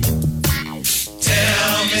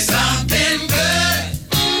 Tell me something good.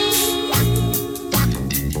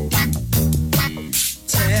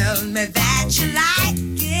 Tell me that you like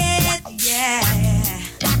it, yeah.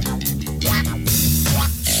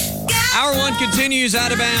 Hour one continues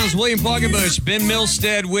out of bounds. William Quaggenbush, Ben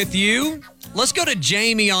Milstead with you. Let's go to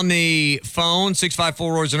Jamie on the phone.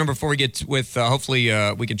 654 is the number before we get with, hopefully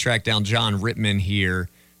we can track down John Rittman here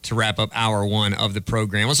to wrap up hour one of the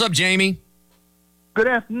program. What's up, Jamie? Good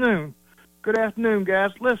afternoon. Good afternoon,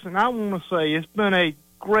 guys. Listen, I want to say it's been a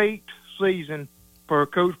great season for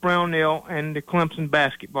Coach Brownell and the Clemson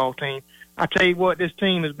basketball team. I tell you what, this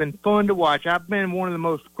team has been fun to watch. I've been one of the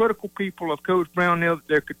most critical people of Coach Brownell that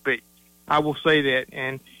there could be. I will say that.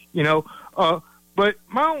 And, but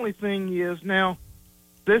my only thing is now,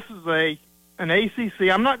 this is an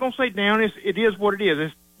ACC. I'm not going to say down. It is what it is.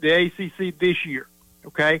 It's the ACC this year,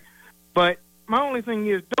 okay? But my only thing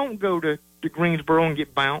is don't go to Greensboro and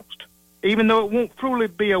get bounced, even though it won't truly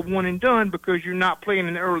be a one and done because you're not playing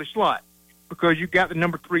in the early slot because you got the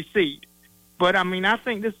number 3 seed. But, I mean, I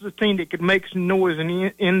think this is a team that could make some noise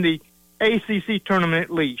in the ACC tournament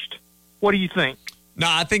at least. What do you think? No,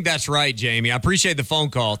 I think that's right, Jamie. I appreciate the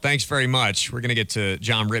phone call. Thanks very much. We're going to get to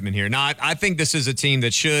John Rittman here. No, I think this is a team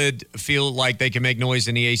that should feel like they can make noise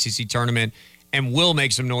in the ACC tournament and will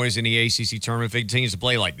make some noise in the ACC tournament if it continues to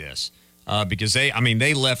play like this. Because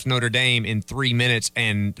they left Notre Dame in 3 minutes,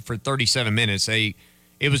 and for 37 minutes, it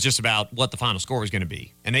was just about what the final score was going to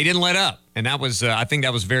be. And they didn't let up. And that was, I think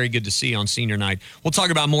that was very good to see on senior night. We'll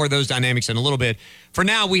talk about more of those dynamics in a little bit. For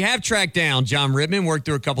now, we have tracked down John Rittman, worked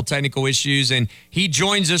through a couple technical issues, and he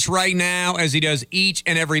joins us right now as he does each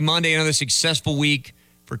and every Monday. Another successful week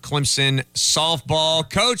for Clemson softball.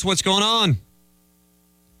 Coach, what's going on?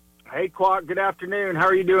 Hey, Quack, good afternoon. How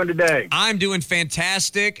are you doing today? I'm doing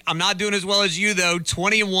fantastic. I'm not doing as well as you, though.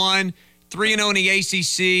 20-1, 3-0 in the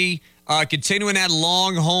ACC. Continuing that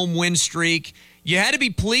long home win streak. You had to be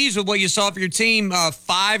pleased with what you saw for your team.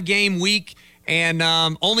 5-game week, and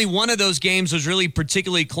only one of those games was really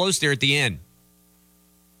particularly close there at the end.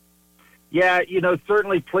 Yeah,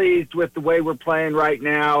 certainly pleased with the way we're playing right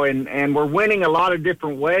now, and we're winning a lot of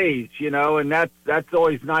different ways, and that's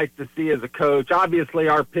always nice to see as a coach. Obviously,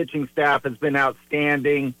 our pitching staff has been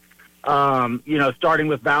outstanding. Starting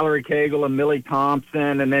with Valerie Cagle and Millie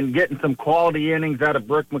Thompson, and then getting some quality innings out of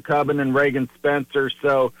Brooke McCubbin and Reagan Spencer.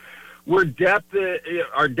 So our depth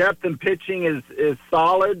in pitching is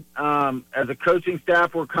solid. As a coaching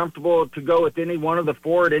staff, we're comfortable to go with any one of the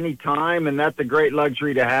four at any time, and that's a great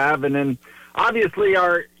luxury to have. And then obviously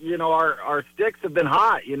our sticks have been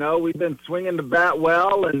hot. We've been swinging the bat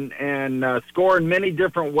well and scoring many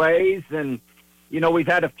different ways. And we've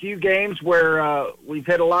had a few games where we've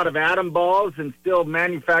hit a lot of atom balls and still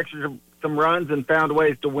manufactured some runs and found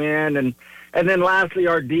ways to win. And then lastly,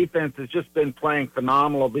 our defense has just been playing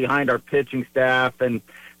phenomenal behind our pitching staff, and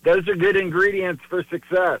those are good ingredients for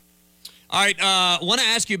success. All right, I want to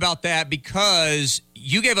ask you about that because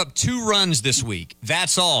you gave up 2 runs this week.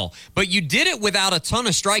 That's all. But you did it without a ton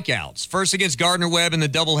of strikeouts. First against Gardner-Webb in the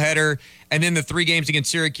doubleheader, and then the 3 games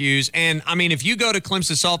against Syracuse. And, if you go to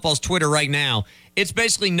Clemson Softball's Twitter right now, it's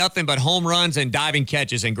basically nothing but home runs and diving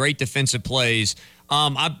catches and great defensive plays.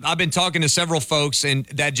 I've been talking to several folks and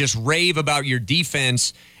that just rave about your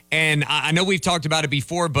defense. And I know we've talked about it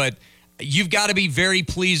before, but you've got to be very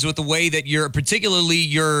pleased with the way that particularly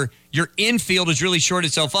your infield has really shored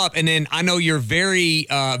itself up. And then I know you're very,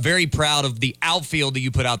 very proud of the outfield that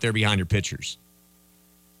you put out there behind your pitchers.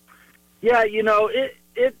 Yeah, it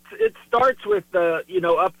starts with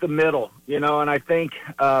up the middle, and I think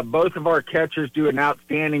both of our catchers do an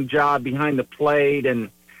outstanding job behind the plate, and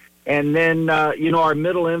And then, our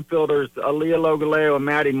middle infielders, Aaliyah Logaleo and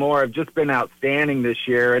Maddie Moore, have just been outstanding this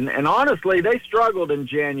year. And honestly, they struggled in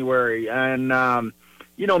January. And,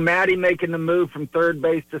 Maddie making the move from third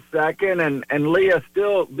base to second, and Leah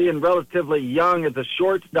still being relatively young as a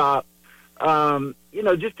shortstop.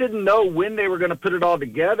 Just didn't know when they were going to put it all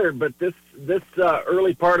together. But this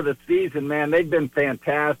early part of the season, man, they've been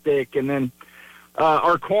fantastic. And then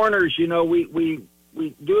our corners, we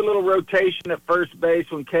do a little rotation at first base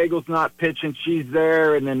when Cagle's not pitching. She's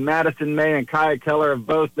there. And then Madison May and Kaya Keller have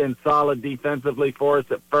both been solid defensively for us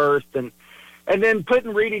at first. And then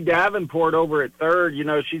putting Reedy Davenport over at third,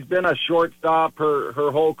 she's been a shortstop her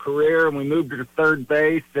whole career, and we moved her to third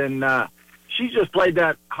base. And she's just played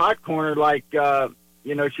that hot corner like,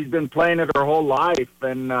 she's been playing it her whole life.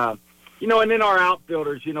 And, and then our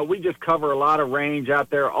outfielders, we just cover a lot of range out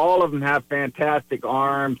there. All of them have fantastic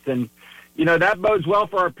arms. And, that bodes well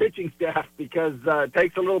for our pitching staff because it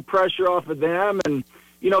takes a little pressure off of them. And,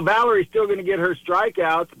 Valerie's still going to get her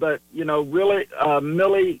strikeouts, but, really,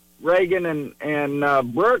 Millie, Reagan,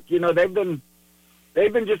 and Brooke, they've been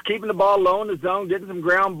just keeping the ball low in the zone, getting some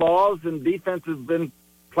ground balls, and defense has been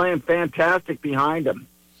playing fantastic behind them.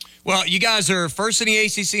 Well, you guys are first in the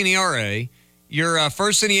ACC in ERA. You're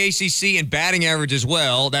first in the ACC in batting average as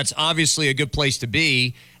well. That's obviously a good place to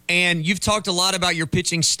be. And you've talked a lot about your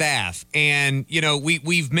pitching staff. And,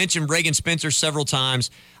 we've mentioned Reagan Spencer several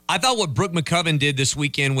times. I thought what Brooke McCubbin did this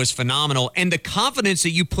weekend was phenomenal. And the confidence that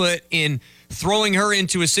you put in throwing her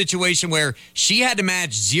into a situation where she had to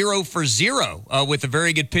match 0 for 0 with a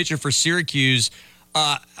very good pitcher for Syracuse.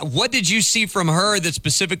 What did you see from her that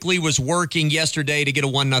specifically was working yesterday to get a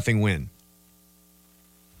 1-0 win?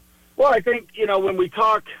 Well, I think, when we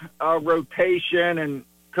talk rotation, and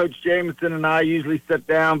Coach Jameson and I usually sit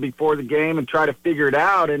down before the game and try to figure it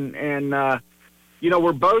out. And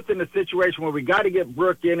we're both in a situation where we got to get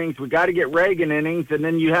Brooke innings, we got to get Reagan innings, and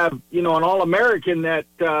then you have, an All-American that,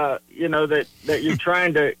 that you're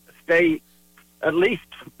trying to stay at least,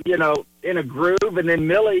 in a groove. And then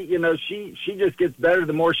Millie, she just gets better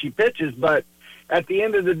the more she pitches. But at the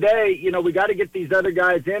end of the day, we got to get these other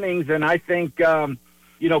guys innings. And I think,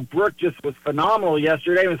 Brooke just was phenomenal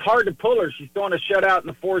yesterday. It was hard to pull her. She's throwing a shutout in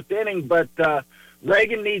the fourth inning, but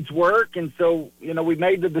Reagan needs work. And so, we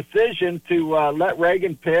made the decision to let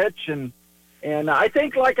Reagan pitch. And I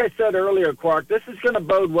think, like I said earlier, Quark, this is going to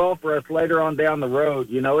bode well for us later on down the road.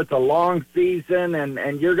 It's a long season,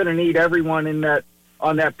 and you're going to need everyone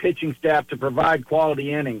on that pitching staff to provide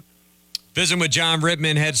quality innings. Visiting with John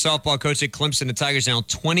Rittman, head softball coach at Clemson. The Tigers now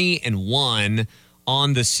 20-1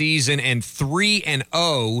 on the season and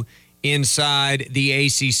 3-0 inside the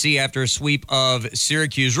ACC after a sweep of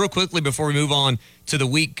Syracuse. Real quickly before we move on to the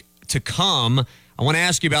week to come, I want to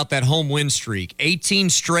ask you about that home win streak. 18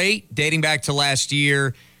 straight, dating back to last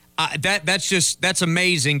year. That's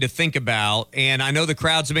amazing to think about. And I know the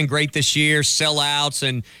crowds have been great this year,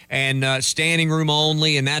 sellouts and standing room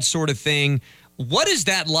only and that sort of thing. What is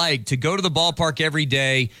that like to go to the ballpark every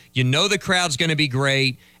day? You know the crowd's going to be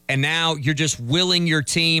great, and now you're just willing your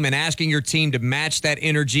team and asking your team to match that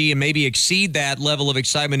energy and maybe exceed that level of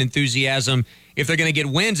excitement, enthusiasm if they're going to get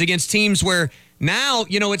wins against teams where now,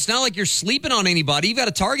 it's not like you're sleeping on anybody. You've got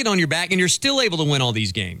a target on your back, and you're still able to win all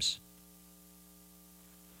these games.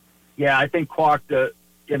 Yeah, I think, Quark,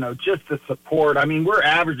 just the support. I mean, we're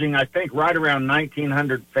averaging, I think, right around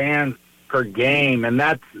 1,900 fans per game, and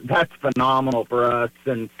that's phenomenal for us.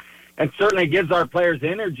 And certainly gives our players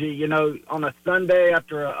energy, on a Sunday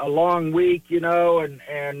after a long week,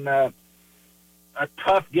 and a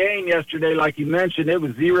tough game yesterday, like you mentioned. It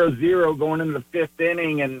was 0-0 going into the fifth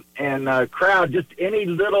inning, and crowd, just any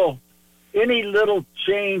little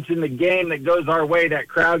change in the game that goes our way, that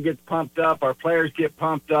crowd gets pumped up, our players get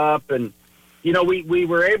pumped up, and we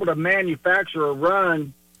were able to manufacture a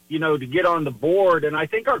run, to get on the board, and I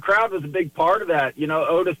think our crowd was a big part of that.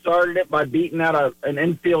 Oda started it by beating out an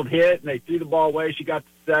infield hit, and they threw the ball away. She got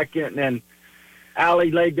to second, and then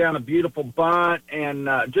Allie laid down a beautiful bunt and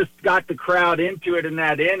just got the crowd into it in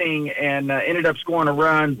that inning and ended up scoring a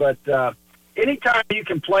run. But anytime you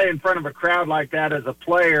can play in front of a crowd like that as a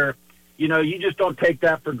player, you just don't take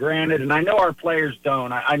that for granted. And I know our players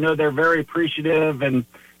don't. I know they're very appreciative, and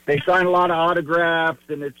they sign a lot of autographs,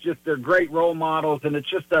 and they're great role models, and it's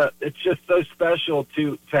just so special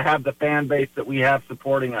to have the fan base that we have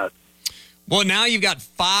supporting us. Well, now you've got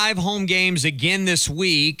 5 home games again this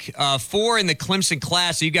week, 4 in the Clemson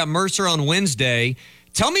Classic. You've got Mercer on Wednesday.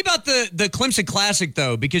 Tell me about the Clemson Classic,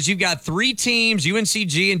 though, because you've got 3 teams,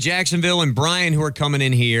 UNCG and Jacksonville and Bryan, who are coming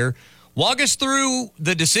in here. Walk us through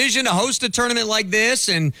the decision to host a tournament like this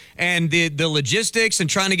and the logistics and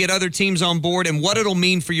trying to get other teams on board and what it'll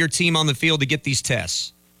mean for your team on the field to get these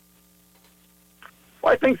tests.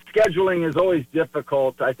 Well, I think scheduling is always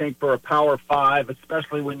difficult, I think, for a Power 5,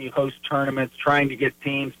 especially when you host tournaments, trying to get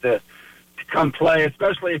teams to come play,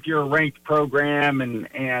 especially if you're a ranked program.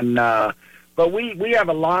 But we have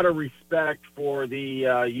a lot of respect for the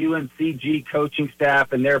UNCG coaching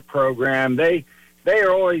staff and their program. They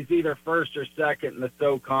are always either first or second in the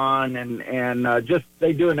SoCon, and just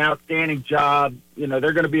they do an outstanding job. You know,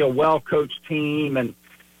 they're going to be a well-coached team, and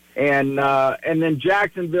then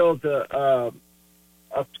Jacksonville's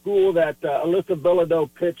a school that Alyssa Bilodeau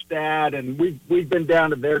pitched at, and we've been down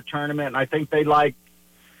to their tournament, and I think they like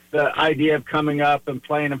the idea of coming up and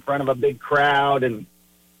playing in front of a big crowd. And,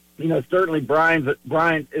 you know, certainly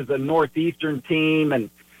Bryant is a Northeastern team, and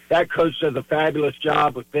that coach does a fabulous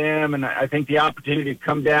job with them. And I think the opportunity to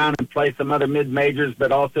come down and play some other mid-majors,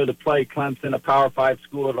 but also to play Clemson, a Power 5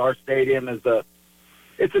 school at our stadium,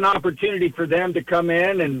 it's an opportunity for them to come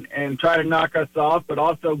in and try to knock us off, but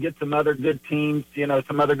also get some other good teams, you know,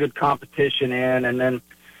 some other good competition in. And then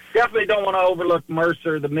definitely don't want to overlook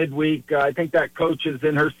Mercer the midweek. I think that coach is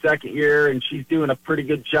in her second year, and she's doing a pretty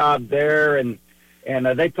good job there. And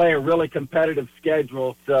they play a really competitive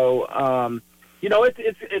schedule. So, you know,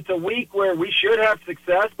 it's a week where we should have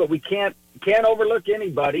success, but we can't overlook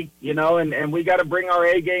anybody, you know, and we got to bring our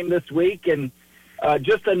A game this week, and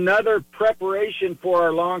just another preparation for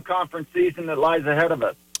our long conference season that lies ahead of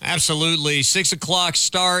us. Absolutely. 6 o'clock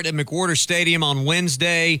start at McWhorter Stadium on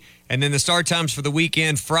Wednesday, and then the start times for the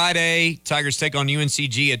weekend: Friday, Tigers take on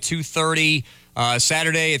UNCG at 2:30.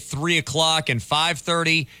 Saturday at 3 o'clock and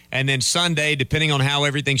 5:30, and then Sunday, depending on how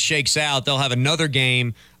everything shakes out, they'll have another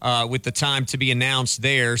game with the time to be announced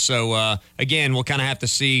there. So, again, we'll kind of have to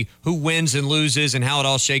see who wins and loses and how it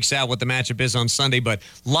all shakes out, what the matchup is on Sunday. But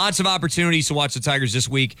lots of opportunities to watch the Tigers this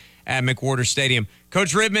week at McWhorter Stadium.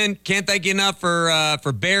 Coach Rittman, can't thank you enough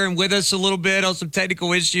for bearing with us a little bit on some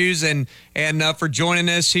technical issues and for joining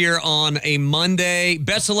us here on a Monday.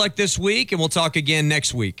 Best of luck this week, and we'll talk again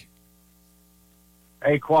next week.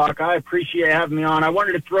 Hey, Quack, I appreciate having me on. I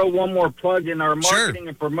wanted to throw one more plug in. Our marketing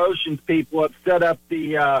and promotions people have set up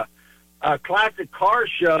the classic car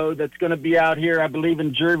show that's going to be out here, I believe,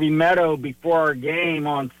 in Jervey Meadow before our game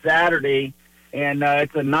on Saturday. And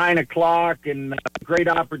it's at 9 o'clock, and a great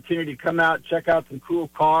opportunity to come out, check out some cool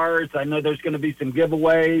cars. I know there's going to be some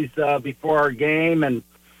giveaways before our game, and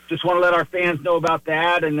just want to let our fans know about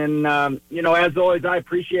that. And then, you know, as always, I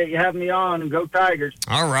appreciate you having me on, and go Tigers.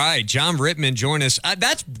 All right. John Rittman join us.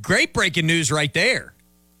 That's great breaking news right there.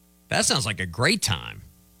 That sounds like a great time.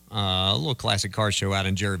 A little classic car show out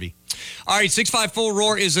in Jervey. All right,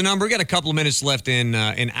 654-ROAR is the number. We got a couple of minutes left in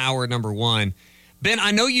hour number one. Ben,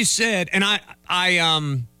 I know you said, and I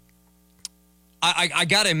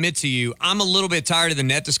got to admit to you, I'm a little bit tired of the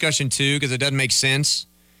net discussion too, because it doesn't make sense.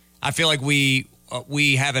 I feel like we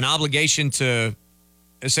have an obligation to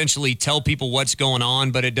essentially tell people what's going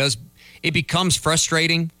on, but it becomes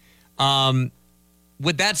frustrating.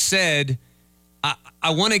 With that said, I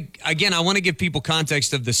want to give people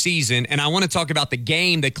context of the season, and I want to talk about the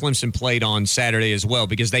game that Clemson played on Saturday as well,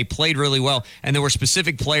 because they played really well, and there were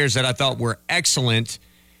specific players that I thought were excellent.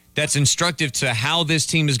 That's instructive to how this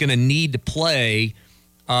team is going to need to play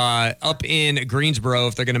up in Greensboro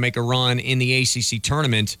if they're going to make a run in the ACC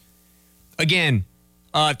tournament. Again,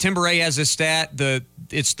 Tim Beret has this stat.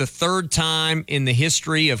 It's the third time in the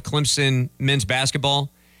history of Clemson men's basketball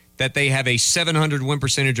that they have a 700 win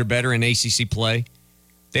percentage or better in ACC play.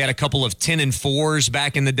 They had a couple of 10-4s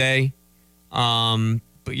back in the day.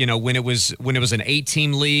 But you know, when it was an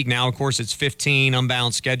 8-team league, now of course it's 15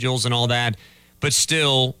 unbalanced schedules and all that. But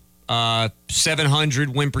still,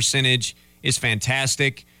 700 win percentage is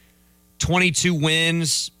fantastic. 22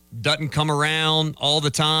 wins doesn't come around all the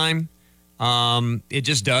time. It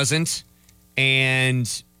just doesn't.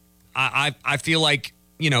 And I feel like,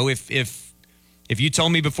 you know, if you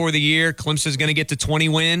told me before the year Clemson's going to get to 20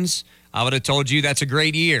 wins, I would have told you that's a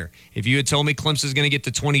great year. If you had told me Clemson's going to get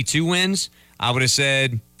to 22 wins, I would have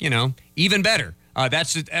said, you know, even better.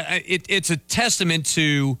 It's a testament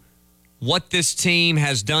to what this team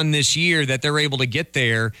has done this year that they're able to get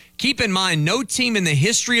there. Keep in mind, no team in the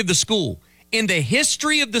history of the school,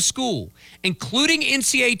 including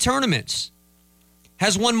NCAA tournaments,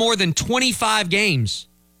 has won more than 25 games.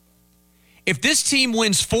 If this team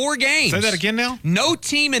wins 4 games... Say that again now? No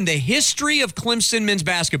team in the history of Clemson men's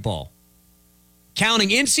basketball, counting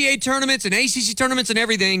NCAA tournaments and ACC tournaments and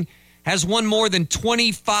everything, has won more than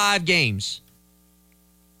 25 games.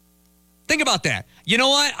 Think about that. You know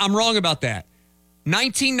what? I'm wrong about that.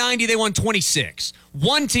 1990, they won 26.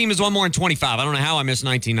 One team has won more than 25. I don't know how I missed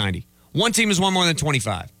 1990. One team has won more than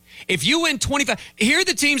 25. If you win 25, here are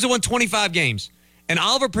the teams that won 25 games. An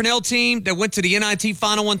Oliver Purnell team that went to the NIT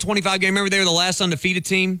final won 25 games. Remember, they were the last undefeated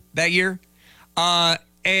team that year. A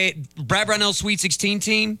Brad Brownell Sweet 16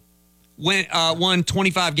 team won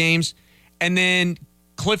 25 games. And then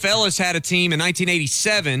Cliff Ellis had a team in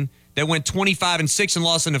 1987 that went 25-6 and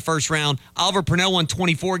lost in the first round. Oliver Purnell won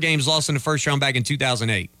 24 games, lost in the first round back in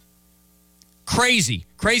 2008. Crazy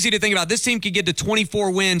to think about. This team could get to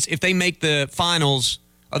 24 wins if they make the finals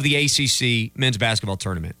of the ACC men's basketball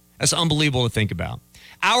tournament. That's unbelievable to think about.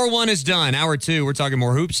 Hour 1 is done. Hour 2, we're talking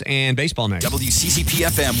more hoops and baseball next.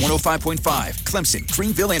 WCCP-FM 105.5, Clemson,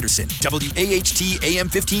 Greenville, Anderson. WAHT AM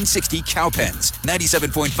 1560, Cowpens.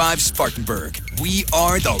 97.5, Spartanburg. We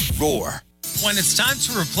are the Roar. When it's time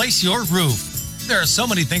to replace your roof, there are so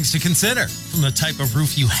many things to consider, from the type of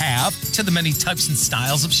roof you have to the many types and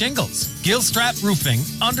styles of shingles. Gilstrap Roofing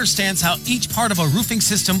understands how each part of a roofing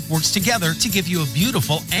system works together to give you a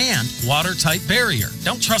beautiful and watertight barrier.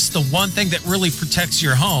 Don't trust the one thing that really protects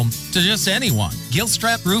your home to just anyone.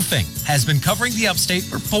 Gilstrap Roofing has been covering the upstate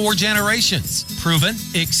for 4 generations. Proven,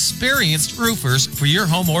 experienced roofers for your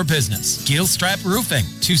home or business. Gilstrap Roofing,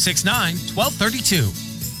 269-1232.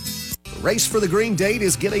 Race for the Green date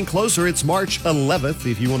is getting closer. It's March 11th.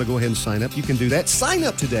 If you want to go ahead and sign up, you can do that. Sign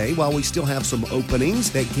up today while we still have some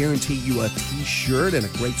openings that guarantee you a t-shirt and a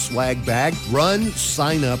great swag bag.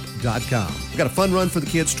 RunSignup.com. We've got a fun run for the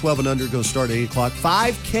kids, 12 and under. Going to start at 8 o'clock.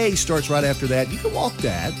 5K starts right after that. You can walk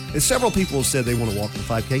that. And several people have said they want to walk the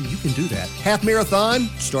 5K. You can do that. Half marathon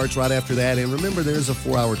starts right after that. And remember, there's a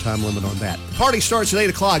 4-hour time limit on that. The party starts at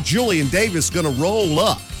 8 o'clock. Julian Davis going to roll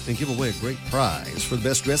up and give away a great prize for the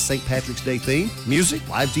best dressed St. Patrick's Day theme, music,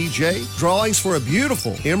 live DJ, drawings for a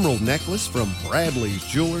beautiful emerald necklace from Bradley's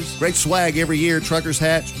Jewelers, great swag every year, truckers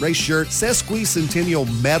hats, race shirt, sesquicentennial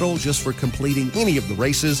medal just for completing any of the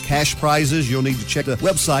races, cash prizes. You'll need to check the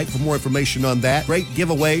website for more information on that. Great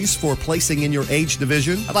giveaways for placing in your age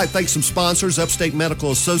division. I'd like to thank some sponsors: Upstate Medical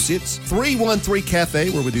Associates, 313 Cafe,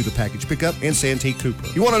 where we do the package pickup, and Santee Cooper.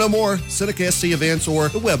 You want to know more? Seneca SC events or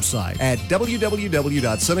the website at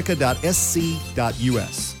www.seneca.sc.us.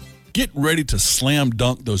 Get ready to slam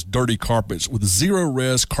dunk those dirty carpets with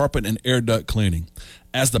Zero-Res Carpet and Air Duct Cleaning.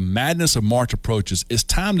 As the madness of March approaches, it's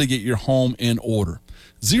time to get your home in order.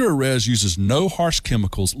 Zero-Res uses no harsh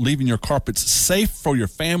chemicals, leaving your carpets safe for your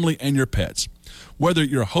family and your pets. Whether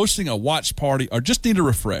you're hosting a watch party or just need a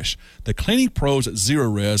refresh, the cleaning pros at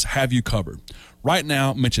Zero-Res have you covered. Right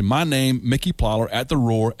now, mention my name, Mickey Plyler, at The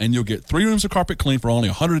Roar, and you'll get 3 rooms of carpet clean for only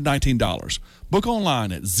 $119. Book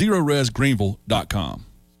online at ZeroResGreenville.com.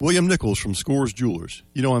 William Nichols from Scores Jewelers.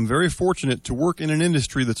 You know, I'm very fortunate to work in an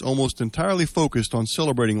industry that's almost entirely focused on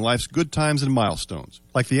celebrating life's good times and milestones.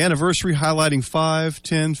 Like the anniversary highlighting 5,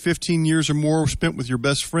 10, 15 years or more spent with your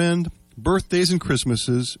best friend, birthdays and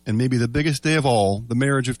Christmases, and maybe the biggest day of all, the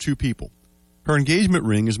marriage of 2 people. Her engagement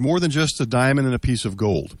ring is more than just a diamond and a piece of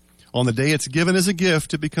gold. On the day it's given as a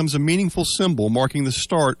gift, it becomes a meaningful symbol marking the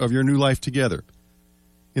start of your new life together.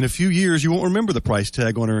 In a few years, you won't remember the price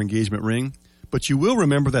tag on her engagement ring, but you will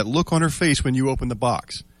remember that look on her face when you open the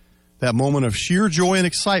box. That moment of sheer joy and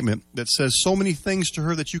excitement that says so many things to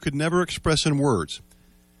her that you could never express in words.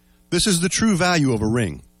 This is the true value of a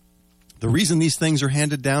ring. The reason these things are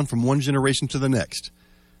handed down from one generation to the next.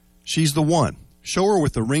 She's the one. Show her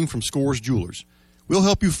with the ring from Scores Jewelers. We'll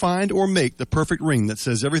help you find or make the perfect ring that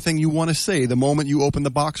says everything you want to say the moment you open the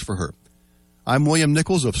box for her. I'm William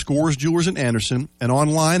Nichols of Scores Jewelers in Anderson and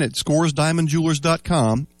online at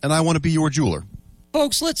scoresdiamondjewelers.com, and I want to be your jeweler.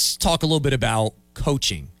 Folks, let's talk a little bit about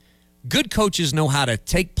coaching. Good coaches know how to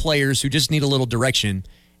take players who just need a little direction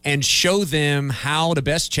and show them how to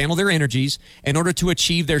best channel their energies in order to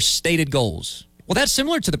achieve their stated goals. Well, that's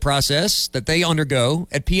similar to the process that they undergo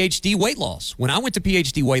at PhD Weight Loss. When I went to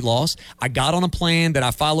PhD Weight Loss, I got on a plan that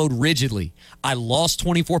I followed rigidly. I lost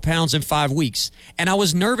 24 pounds in 5 weeks, and I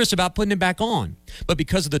was nervous about putting it back on. But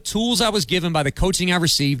because of the tools I was given by the coaching I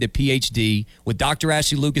received at PhD, with Dr.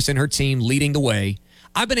 Ashley Lucas and her team leading the way,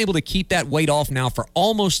 I've been able to keep that weight off now for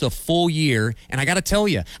almost a full year, and I got to tell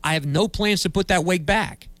you, I have no plans to put that weight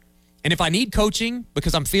back. And if I need coaching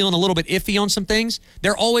because I'm feeling a little bit iffy on some things,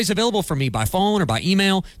 they're always available for me by phone or by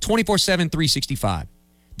email, 24/7, 365.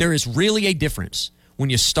 There is really a difference when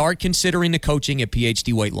you start considering the coaching at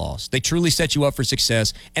PhD Weight Loss. They truly set you up for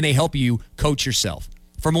success, and they help you coach yourself.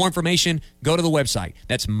 For more information, go to the website.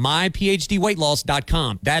 That's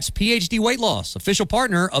myphdweightloss.com. That's PhD Weight Loss, official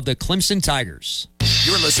partner of the Clemson Tigers.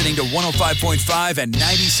 You're listening to 105.5 and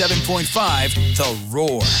 97.5, The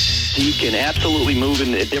Roar. He can absolutely move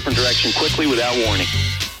in a different direction quickly without warning.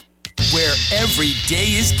 Where every day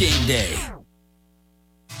is game day.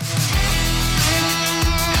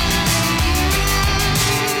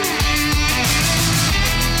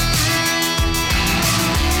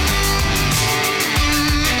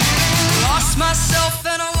 Lost myself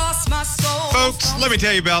and I lost my soul. Folks, let me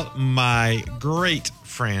tell you about my great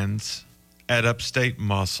friends at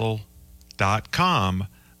UpstateMuscle.com.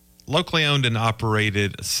 Locally owned and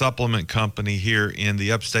operated supplement company here in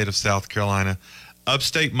the upstate of South Carolina.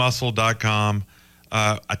 UpstateMuscle.com.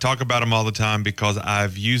 I talk about them all the time because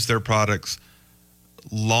I've used their products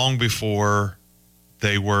long before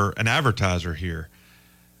they were an advertiser here.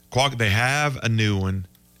 They have a new one.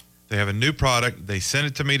 They have a new product. They sent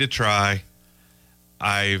it to me to try.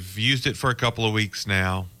 I've used it for a couple of weeks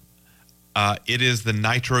now. It is the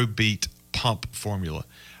Nitro Beat Pump Formula.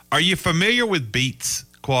 Are you familiar with Beats,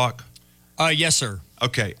 Quack? Yes, sir.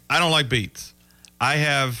 Okay. I don't like Beats. I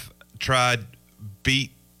have tried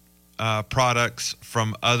Beat products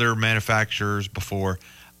from other manufacturers before.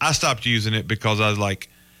 I stopped using it because I was like,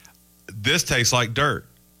 this tastes like dirt.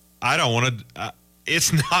 I don't want to.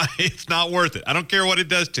 It's not worth it. I don't care what it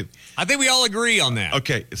does to me. I think we all agree on that.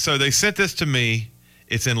 Okay, so they sent this to me.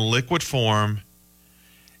 It's in liquid form.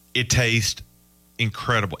 It tastes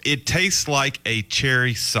incredible. It tastes like a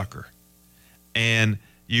cherry sucker. And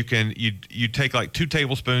you take like 2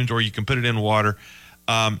 tablespoons, or you can put it in water.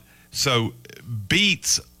 So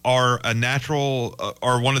beets are a natural,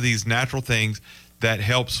 are one of these natural things that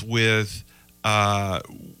helps with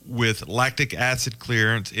lactic acid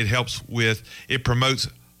clearance. It promotes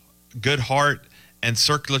good heart and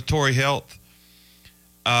circulatory health.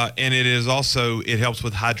 And it helps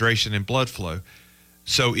with hydration and blood flow.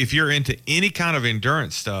 So if you're into any kind of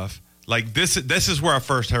endurance stuff, like this is where I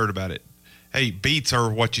first heard about it. Hey, beets are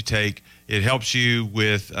what you take. It helps you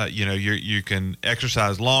with, you can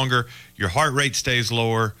exercise longer. Your heart rate stays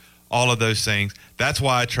lower, all of those things. That's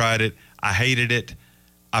why I tried it. I hated it.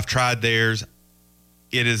 I've tried theirs.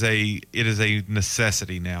 It is a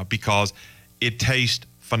necessity now because it tastes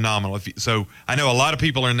phenomenal. So I know a lot of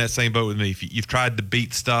people are in that same boat with me. If you've tried the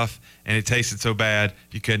beet stuff and it tasted so bad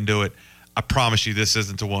you couldn't do it, I promise you this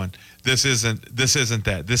isn't the one. This isn't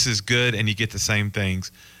that. This is good, and you get the same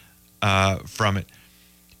things from it.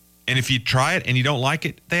 And if you try it and you don't like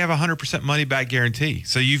it, they have a 100% money back guarantee.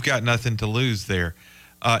 So you've got nothing to lose there.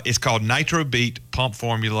 It's called Nitro Beat Pump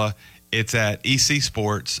Formula. It's at EC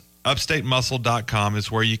Sports. UpstateMuscle.com is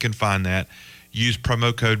where you can find that. Use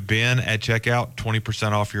promo code BEN at checkout,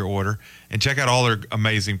 20% off your order. And check out all their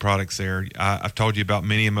amazing products there. I've told you about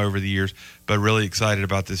many of them over the years, but really excited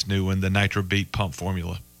about this new one, the Nitro Beat Pump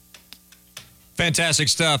Formula. Fantastic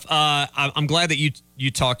stuff. I'm glad that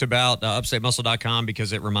you talked about UpstateMuscle.com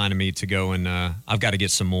because it reminded me to go and I've got to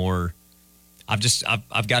get some more. I've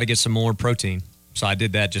got to get some more protein. So I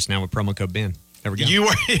did that just now with promo code BEN. There we go.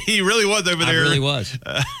 He really was over there. I really was.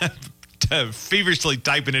 Feverishly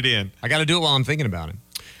typing it in. I got to do it while I'm thinking about it.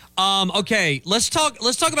 Okay, let's talk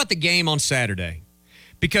about the game on Saturday,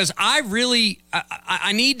 because I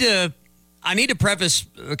need to preface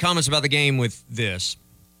comments about the game with this.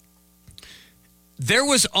 There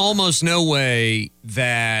was almost no way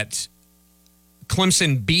that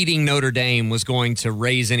Clemson beating Notre Dame was going to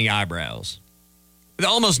raise any eyebrows.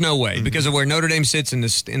 Almost no way, because of where Notre Dame sits in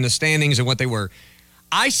the standings and what they were.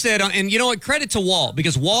 I said, and you know what, credit to Walt,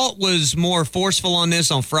 because Walt was more forceful on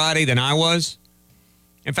this on Friday than I was.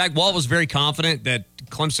 In fact, Walt was very confident that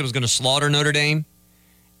Clemson was going to slaughter Notre Dame,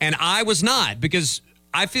 and I was not, because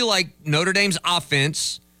I feel like Notre Dame's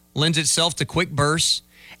offense lends itself to quick bursts.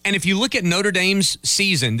 And if you look at Notre Dame's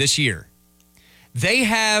season this year, they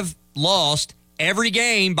have lost every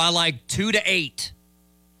game by like 2-8.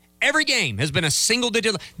 Every game has been a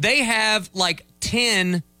single-digit. They have like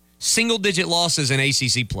 10 single-digit losses in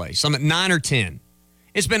ACC play, some at 9 or 10.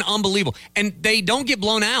 It's been unbelievable. And they don't get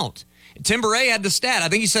blown out. Tim Beret had the stat. I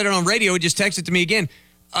think he said it on radio. He just texted to me again.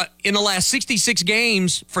 In the last 66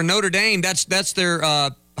 games for Notre Dame, that's their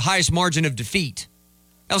highest margin of defeat.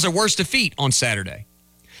 That was their worst defeat on Saturday.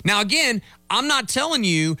 Now, again, I'm not telling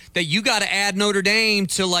you that you got to add Notre Dame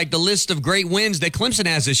to like the list of great wins that Clemson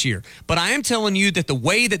has this year. But I am telling you that the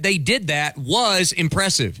way that they did that was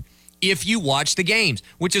impressive if you watch the games,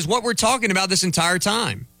 which is what we're talking about this entire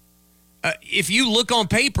time. If you look on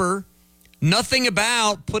paper, nothing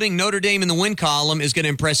about putting Notre Dame in the win column is going to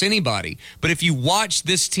impress anybody. But if you watch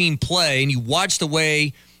this team play and you watch the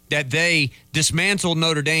way that they dismantled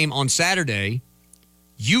Notre Dame on Saturday,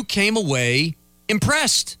 you came away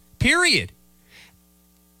impressed, period.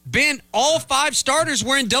 Ben, all 5 starters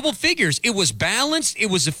were in double figures. It was balanced. It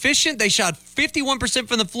was efficient. They shot 51%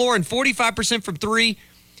 from the floor and 45% from 3.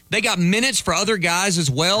 They got minutes for other guys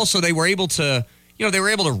as well, so they were able to,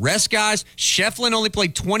 rest guys. Shefflin only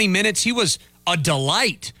played 20 minutes. He was a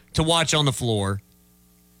delight to watch on the floor.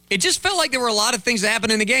 It just felt like there were a lot of things that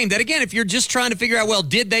happened in the game that, again, if you're just trying to figure out, well,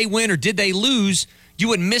 did they win or did they lose, you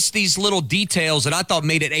would miss these little details that I thought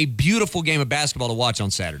made it a beautiful game of basketball to watch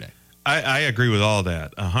on Saturday. I agree with all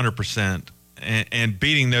that, 100%. And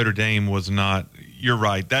beating Notre Dame was not, you're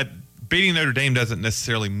right, that beating Notre Dame doesn't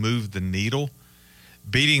necessarily move the needle.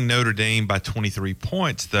 Beating Notre Dame by 23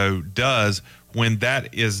 points, though, does when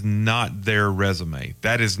that is not their resume.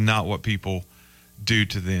 That is not what people do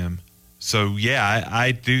to them. So, yeah,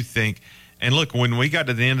 I do think, and look, when we got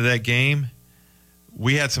to the end of that game,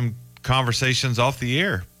 we had some conversations off the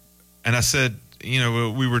air. And I said,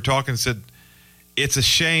 we were talking, said, it's a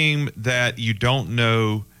shame that you don't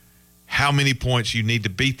know how many points you need to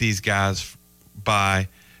beat these guys by,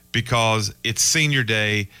 because it's senior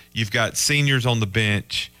day. You've got seniors on the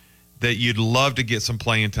bench that you'd love to get some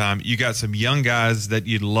playing time. You got some young guys that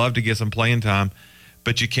you'd love to get some playing time,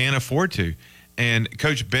 but you can't afford to. And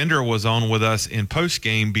Coach Bender was on with us in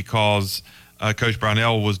postgame because Coach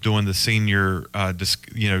Brownell was doing the senior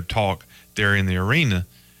talk there in the arena.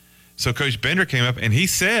 So Coach Bender came up and he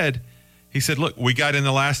said, look, we got in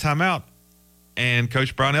the last time out, and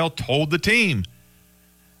Coach Brownell told the team,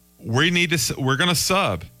 we're going to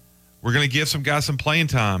sub. We're going to give some guys some playing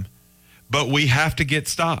time, but we have to get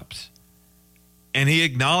stops. And he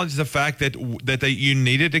acknowledged the fact that you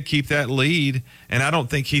needed to keep that lead. And I don't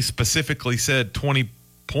think he specifically said 20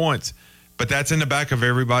 points, but that's in the back of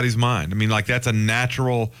everybody's mind. I mean, like, that's a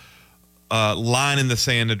natural line in the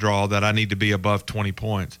sand to draw, that I need to be above 20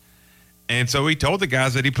 points. And so he told the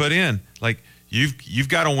guys that he put in, like, you've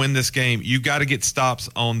got to win this game. You've got to get stops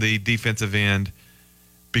on the defensive end,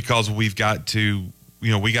 because we've got to,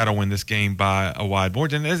 we got to win this game by a wide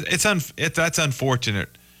margin. That's unfortunate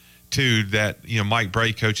too, that Mike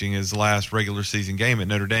Brey coaching his last regular season game at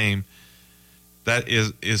Notre Dame. That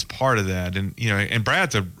is part of that, and and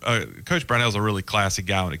Coach Brownell's a really classy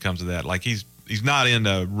guy when it comes to that. Like, he's not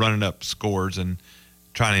into running up scores and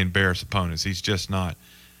trying to embarrass opponents. He's just not.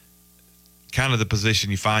 Kind of the position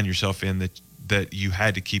you find yourself in, that you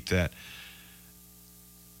had to keep that.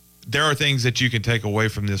 There are things that you can take away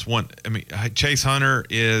from this one. I mean, Chase Hunter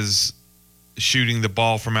is shooting the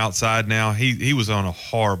ball from outside now. He was on a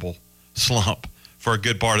horrible slump for a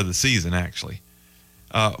good part of the season, actually.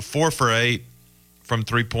 4 for 8 from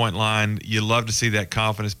three-point line. You love to see that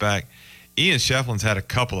confidence back. Ian Shefflin's had a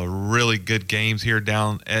couple of really good games here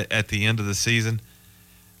down at the end of the season.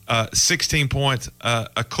 16 points,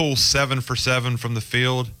 a cool 7 for 7 from the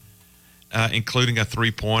field, including a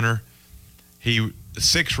three-pointer.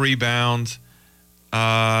 6 rebounds.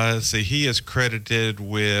 He is credited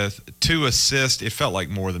with 2 assists. It felt like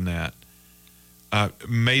more than that.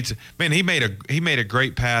 He made a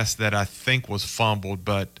great pass that I think was fumbled,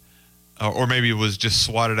 but or maybe it was just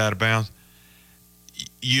swatted out of bounds.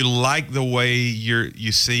 You like the way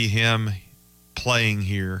you see him playing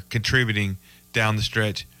here, contributing down the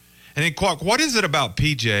stretch. And then, Quack, what is it about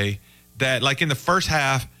PJ that, like, in the first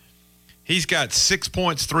half, he's got 6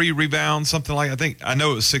 points, 3 rebounds, something like, I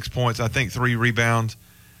know it was 6 points, I think 3 rebounds.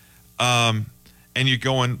 And you're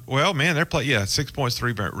going, well, man, they're playing, 6 points,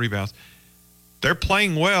 3 rebounds. They're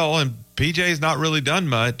playing well, and PJ's not really done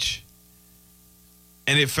much.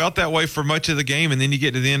 And it felt that way for much of the game, and then you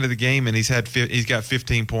get to the end of the game, and he's got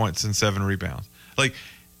 15 points and 7 rebounds. Like,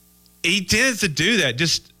 he tends to do that.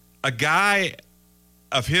 Just a guy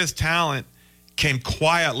of his talent can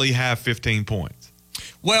quietly have 15 points.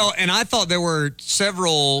 Well, and I thought there were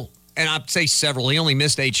several, and I'd say several, he only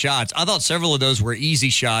missed 8 shots. I thought several of those were easy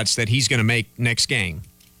shots that he's going to make next game.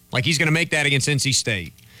 Like, he's going to make that against NC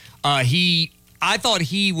State. I thought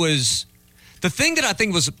he was, the thing that I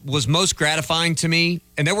think was most gratifying to me,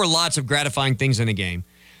 and there were lots of gratifying things in the game.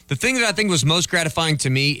 The thing that I think was most gratifying to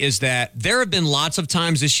me is that there have been lots of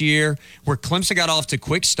times this year where Clemson got off to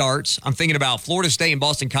quick starts. I'm thinking about Florida State and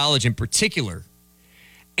Boston College in particular.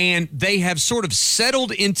 And they have sort of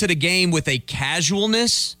settled into the game with a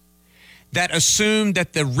casualness that assumed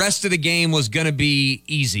that the rest of the game was going to be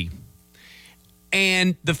easy.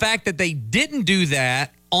 And the fact that they didn't do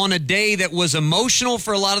that on a day that was emotional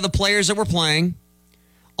for a lot of the players that were playing,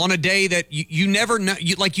 on a day that you never know,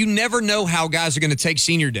 you never know how guys are going to take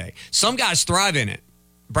senior day. Some guys thrive in it.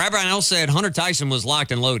 Brad Brownell said Hunter Tyson was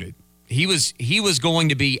locked and loaded. He was going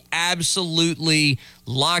to be absolutely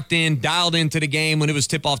locked in, dialed into the game when it was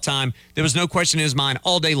tip-off time. There was no question in his mind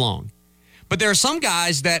all day long. But there are some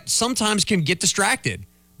guys that sometimes can get distracted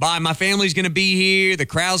by my family's going to be here, the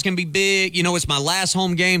crowd's going to be big, it's my last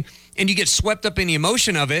home game, and you get swept up in the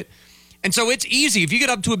emotion of it. And so it's easy. If you get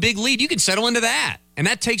up to a big lead, you can settle into that, and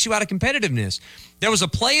that takes you out of competitiveness. There was a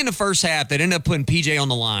play in the first half that ended up putting PJ on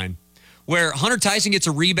the line where Hunter Tyson gets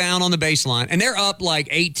a rebound on the baseline, and they're up like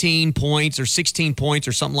 18 points or 16 points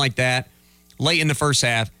or something like that late in the first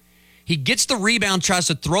half. He gets the rebound, tries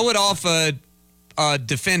to throw it off a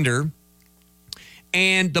defender,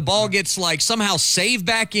 and the ball gets somehow saved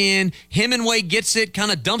back in. Hemingway gets it, kind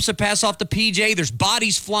of dumps a pass off to PJ. There's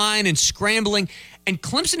bodies flying and scrambling, and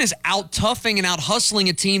Clemson is out-toughing and out-hustling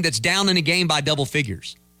a team that's down in a game by double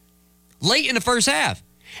figures late in the first half.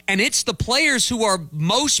 And it's the players who are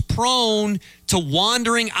most prone to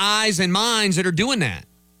wandering eyes and minds that are doing that.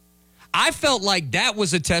 I felt like that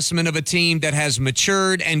was a testament of a team that has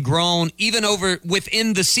matured and grown even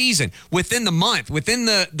within the season, within the month, within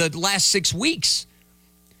the last 6 weeks.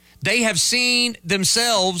 They have seen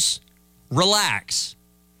themselves relax,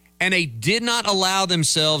 and they did not allow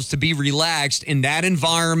themselves to be relaxed in that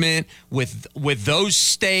environment with those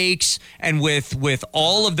stakes and with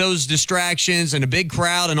all of those distractions and a big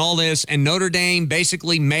crowd and all this, and Notre Dame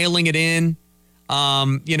basically mailing it in,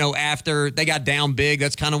 after they got down big.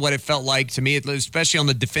 That's kind of what it felt like to me, especially on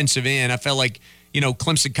the defensive end. I felt like,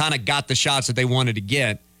 Clemson kind of got the shots that they wanted to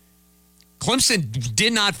get. Clemson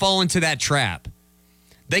did not fall into that trap.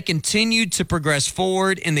 They continued to progress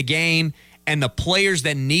forward in the game, and the players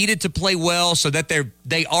that needed to play well so that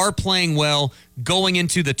they are playing well going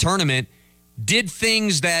into the tournament did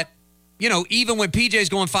things that, even when PJ's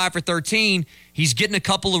going 5 for 13, he's getting a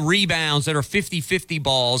couple of rebounds that are 50-50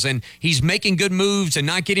 balls, and he's making good moves and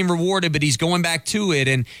not getting rewarded, but he's going back to it.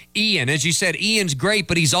 And Ian, as you said, Ian's great,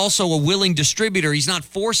 but he's also a willing distributor. He's not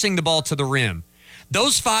forcing the ball to the rim.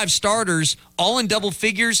 Those 5 starters, all in double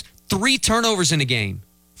figures, 3 turnovers in a game.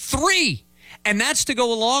 3! And that's to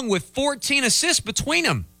go along with 14 assists between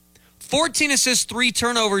them. 14 assists, 3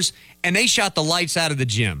 turnovers, and they shot the lights out of the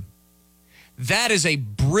gym. That is a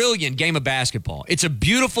brilliant game of basketball. It's a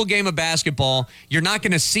beautiful game of basketball. You're not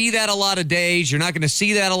going to see that a lot of days. You're not going to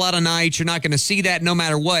see that a lot of nights. You're not going to see that no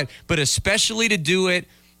matter what. But especially to do it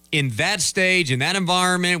in that stage, in that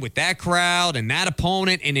environment, with that crowd and that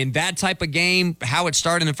opponent, and in that type of game, how it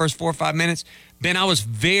started in the first 4 or 5 minutes, Ben, I was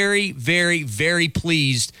very, very, very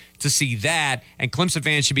pleased to see that, and Clemson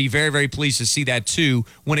fans should be very, very pleased to see that too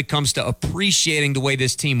when it comes to appreciating the way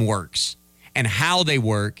this team works and how they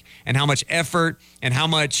work and how much effort and how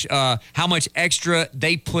much extra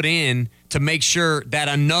they put in to make sure that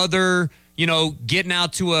another, getting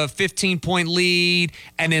out to a 15-point lead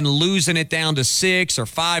and then losing it down to 6 or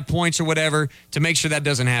 5 points or whatever, to make sure that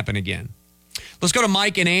doesn't happen again. Let's go to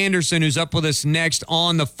Mike and Anderson, who's up with us next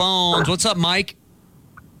on the phones. What's up, Mike?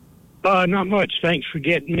 Not much. Thanks for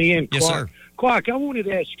getting me in, Clark. Yes, sir. Clark, I wanted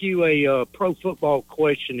to ask you a pro football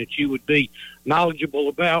question that you would be knowledgeable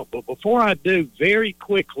about. But before I do, very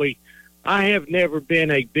quickly, I have never been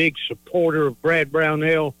a big supporter of Brad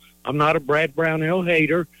Brownell. I'm not a Brad Brownell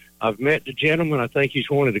hater. I've met the gentleman. I think he's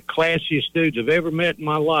one of the classiest dudes I've ever met in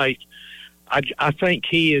my life. I think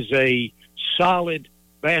he is a solid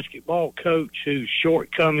basketball coach whose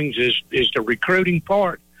shortcomings is the recruiting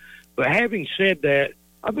part. But having said that,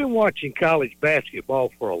 I've been watching college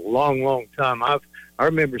basketball for a long, long time. I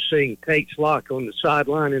remember seeing Tate's Lock on the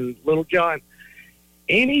sideline in Little John.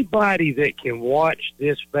 Anybody that can watch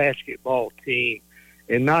this basketball team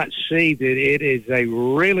and not see that it is a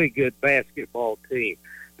really good basketball team.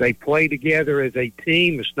 They play together as a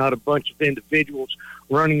team. It's not a bunch of individuals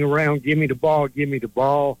running around, give me the ball, give me the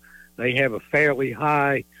ball. They have a fairly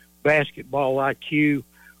high basketball IQ.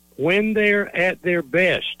 When they're at their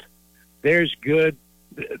best, they're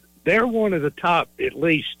one of the top at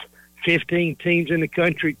least 15 teams in the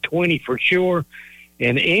country, 20 for sure.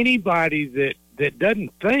 And anybody that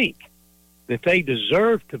doesn't think that they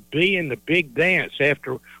deserve to be in the big dance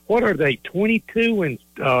after, what are they, 24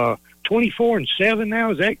 and 7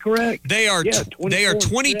 now? Is that correct? They are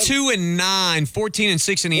 22 and 9, 14 and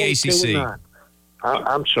 6 in the ACC.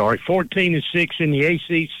 I'm sorry, 14 and 6 in the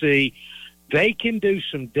ACC. They can do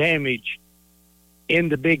some damage in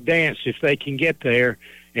the big dance if they can get there.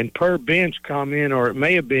 And per Ben's comment, or it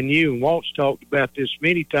may have been you, and Walt's talked about this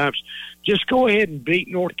many times, just go ahead and beat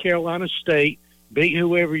North Carolina State, beat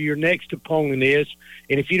whoever your next opponent is,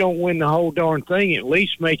 and if you don't win the whole darn thing, at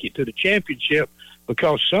least make it to the championship,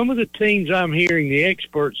 because some of the teams I'm hearing the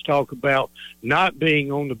experts talk about not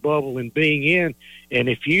being on the bubble and being in, and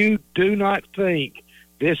if you do not think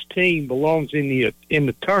this team belongs in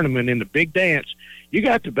the tournament, in the big dance, you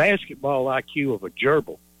got the basketball IQ of a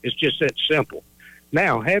gerbil. It's just that simple.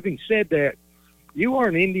 Now, having said that, you are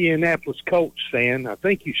an Indianapolis Colts fan. I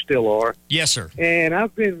think you still are. Yes, sir. And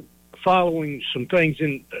I've been following some things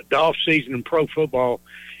in the offseason in pro football.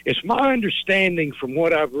 It's my understanding from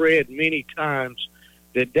what I've read many times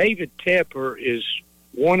that David Tepper is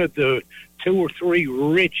one of the 2 or 3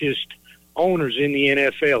 richest owners in the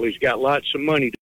NFL. He's got lots of money.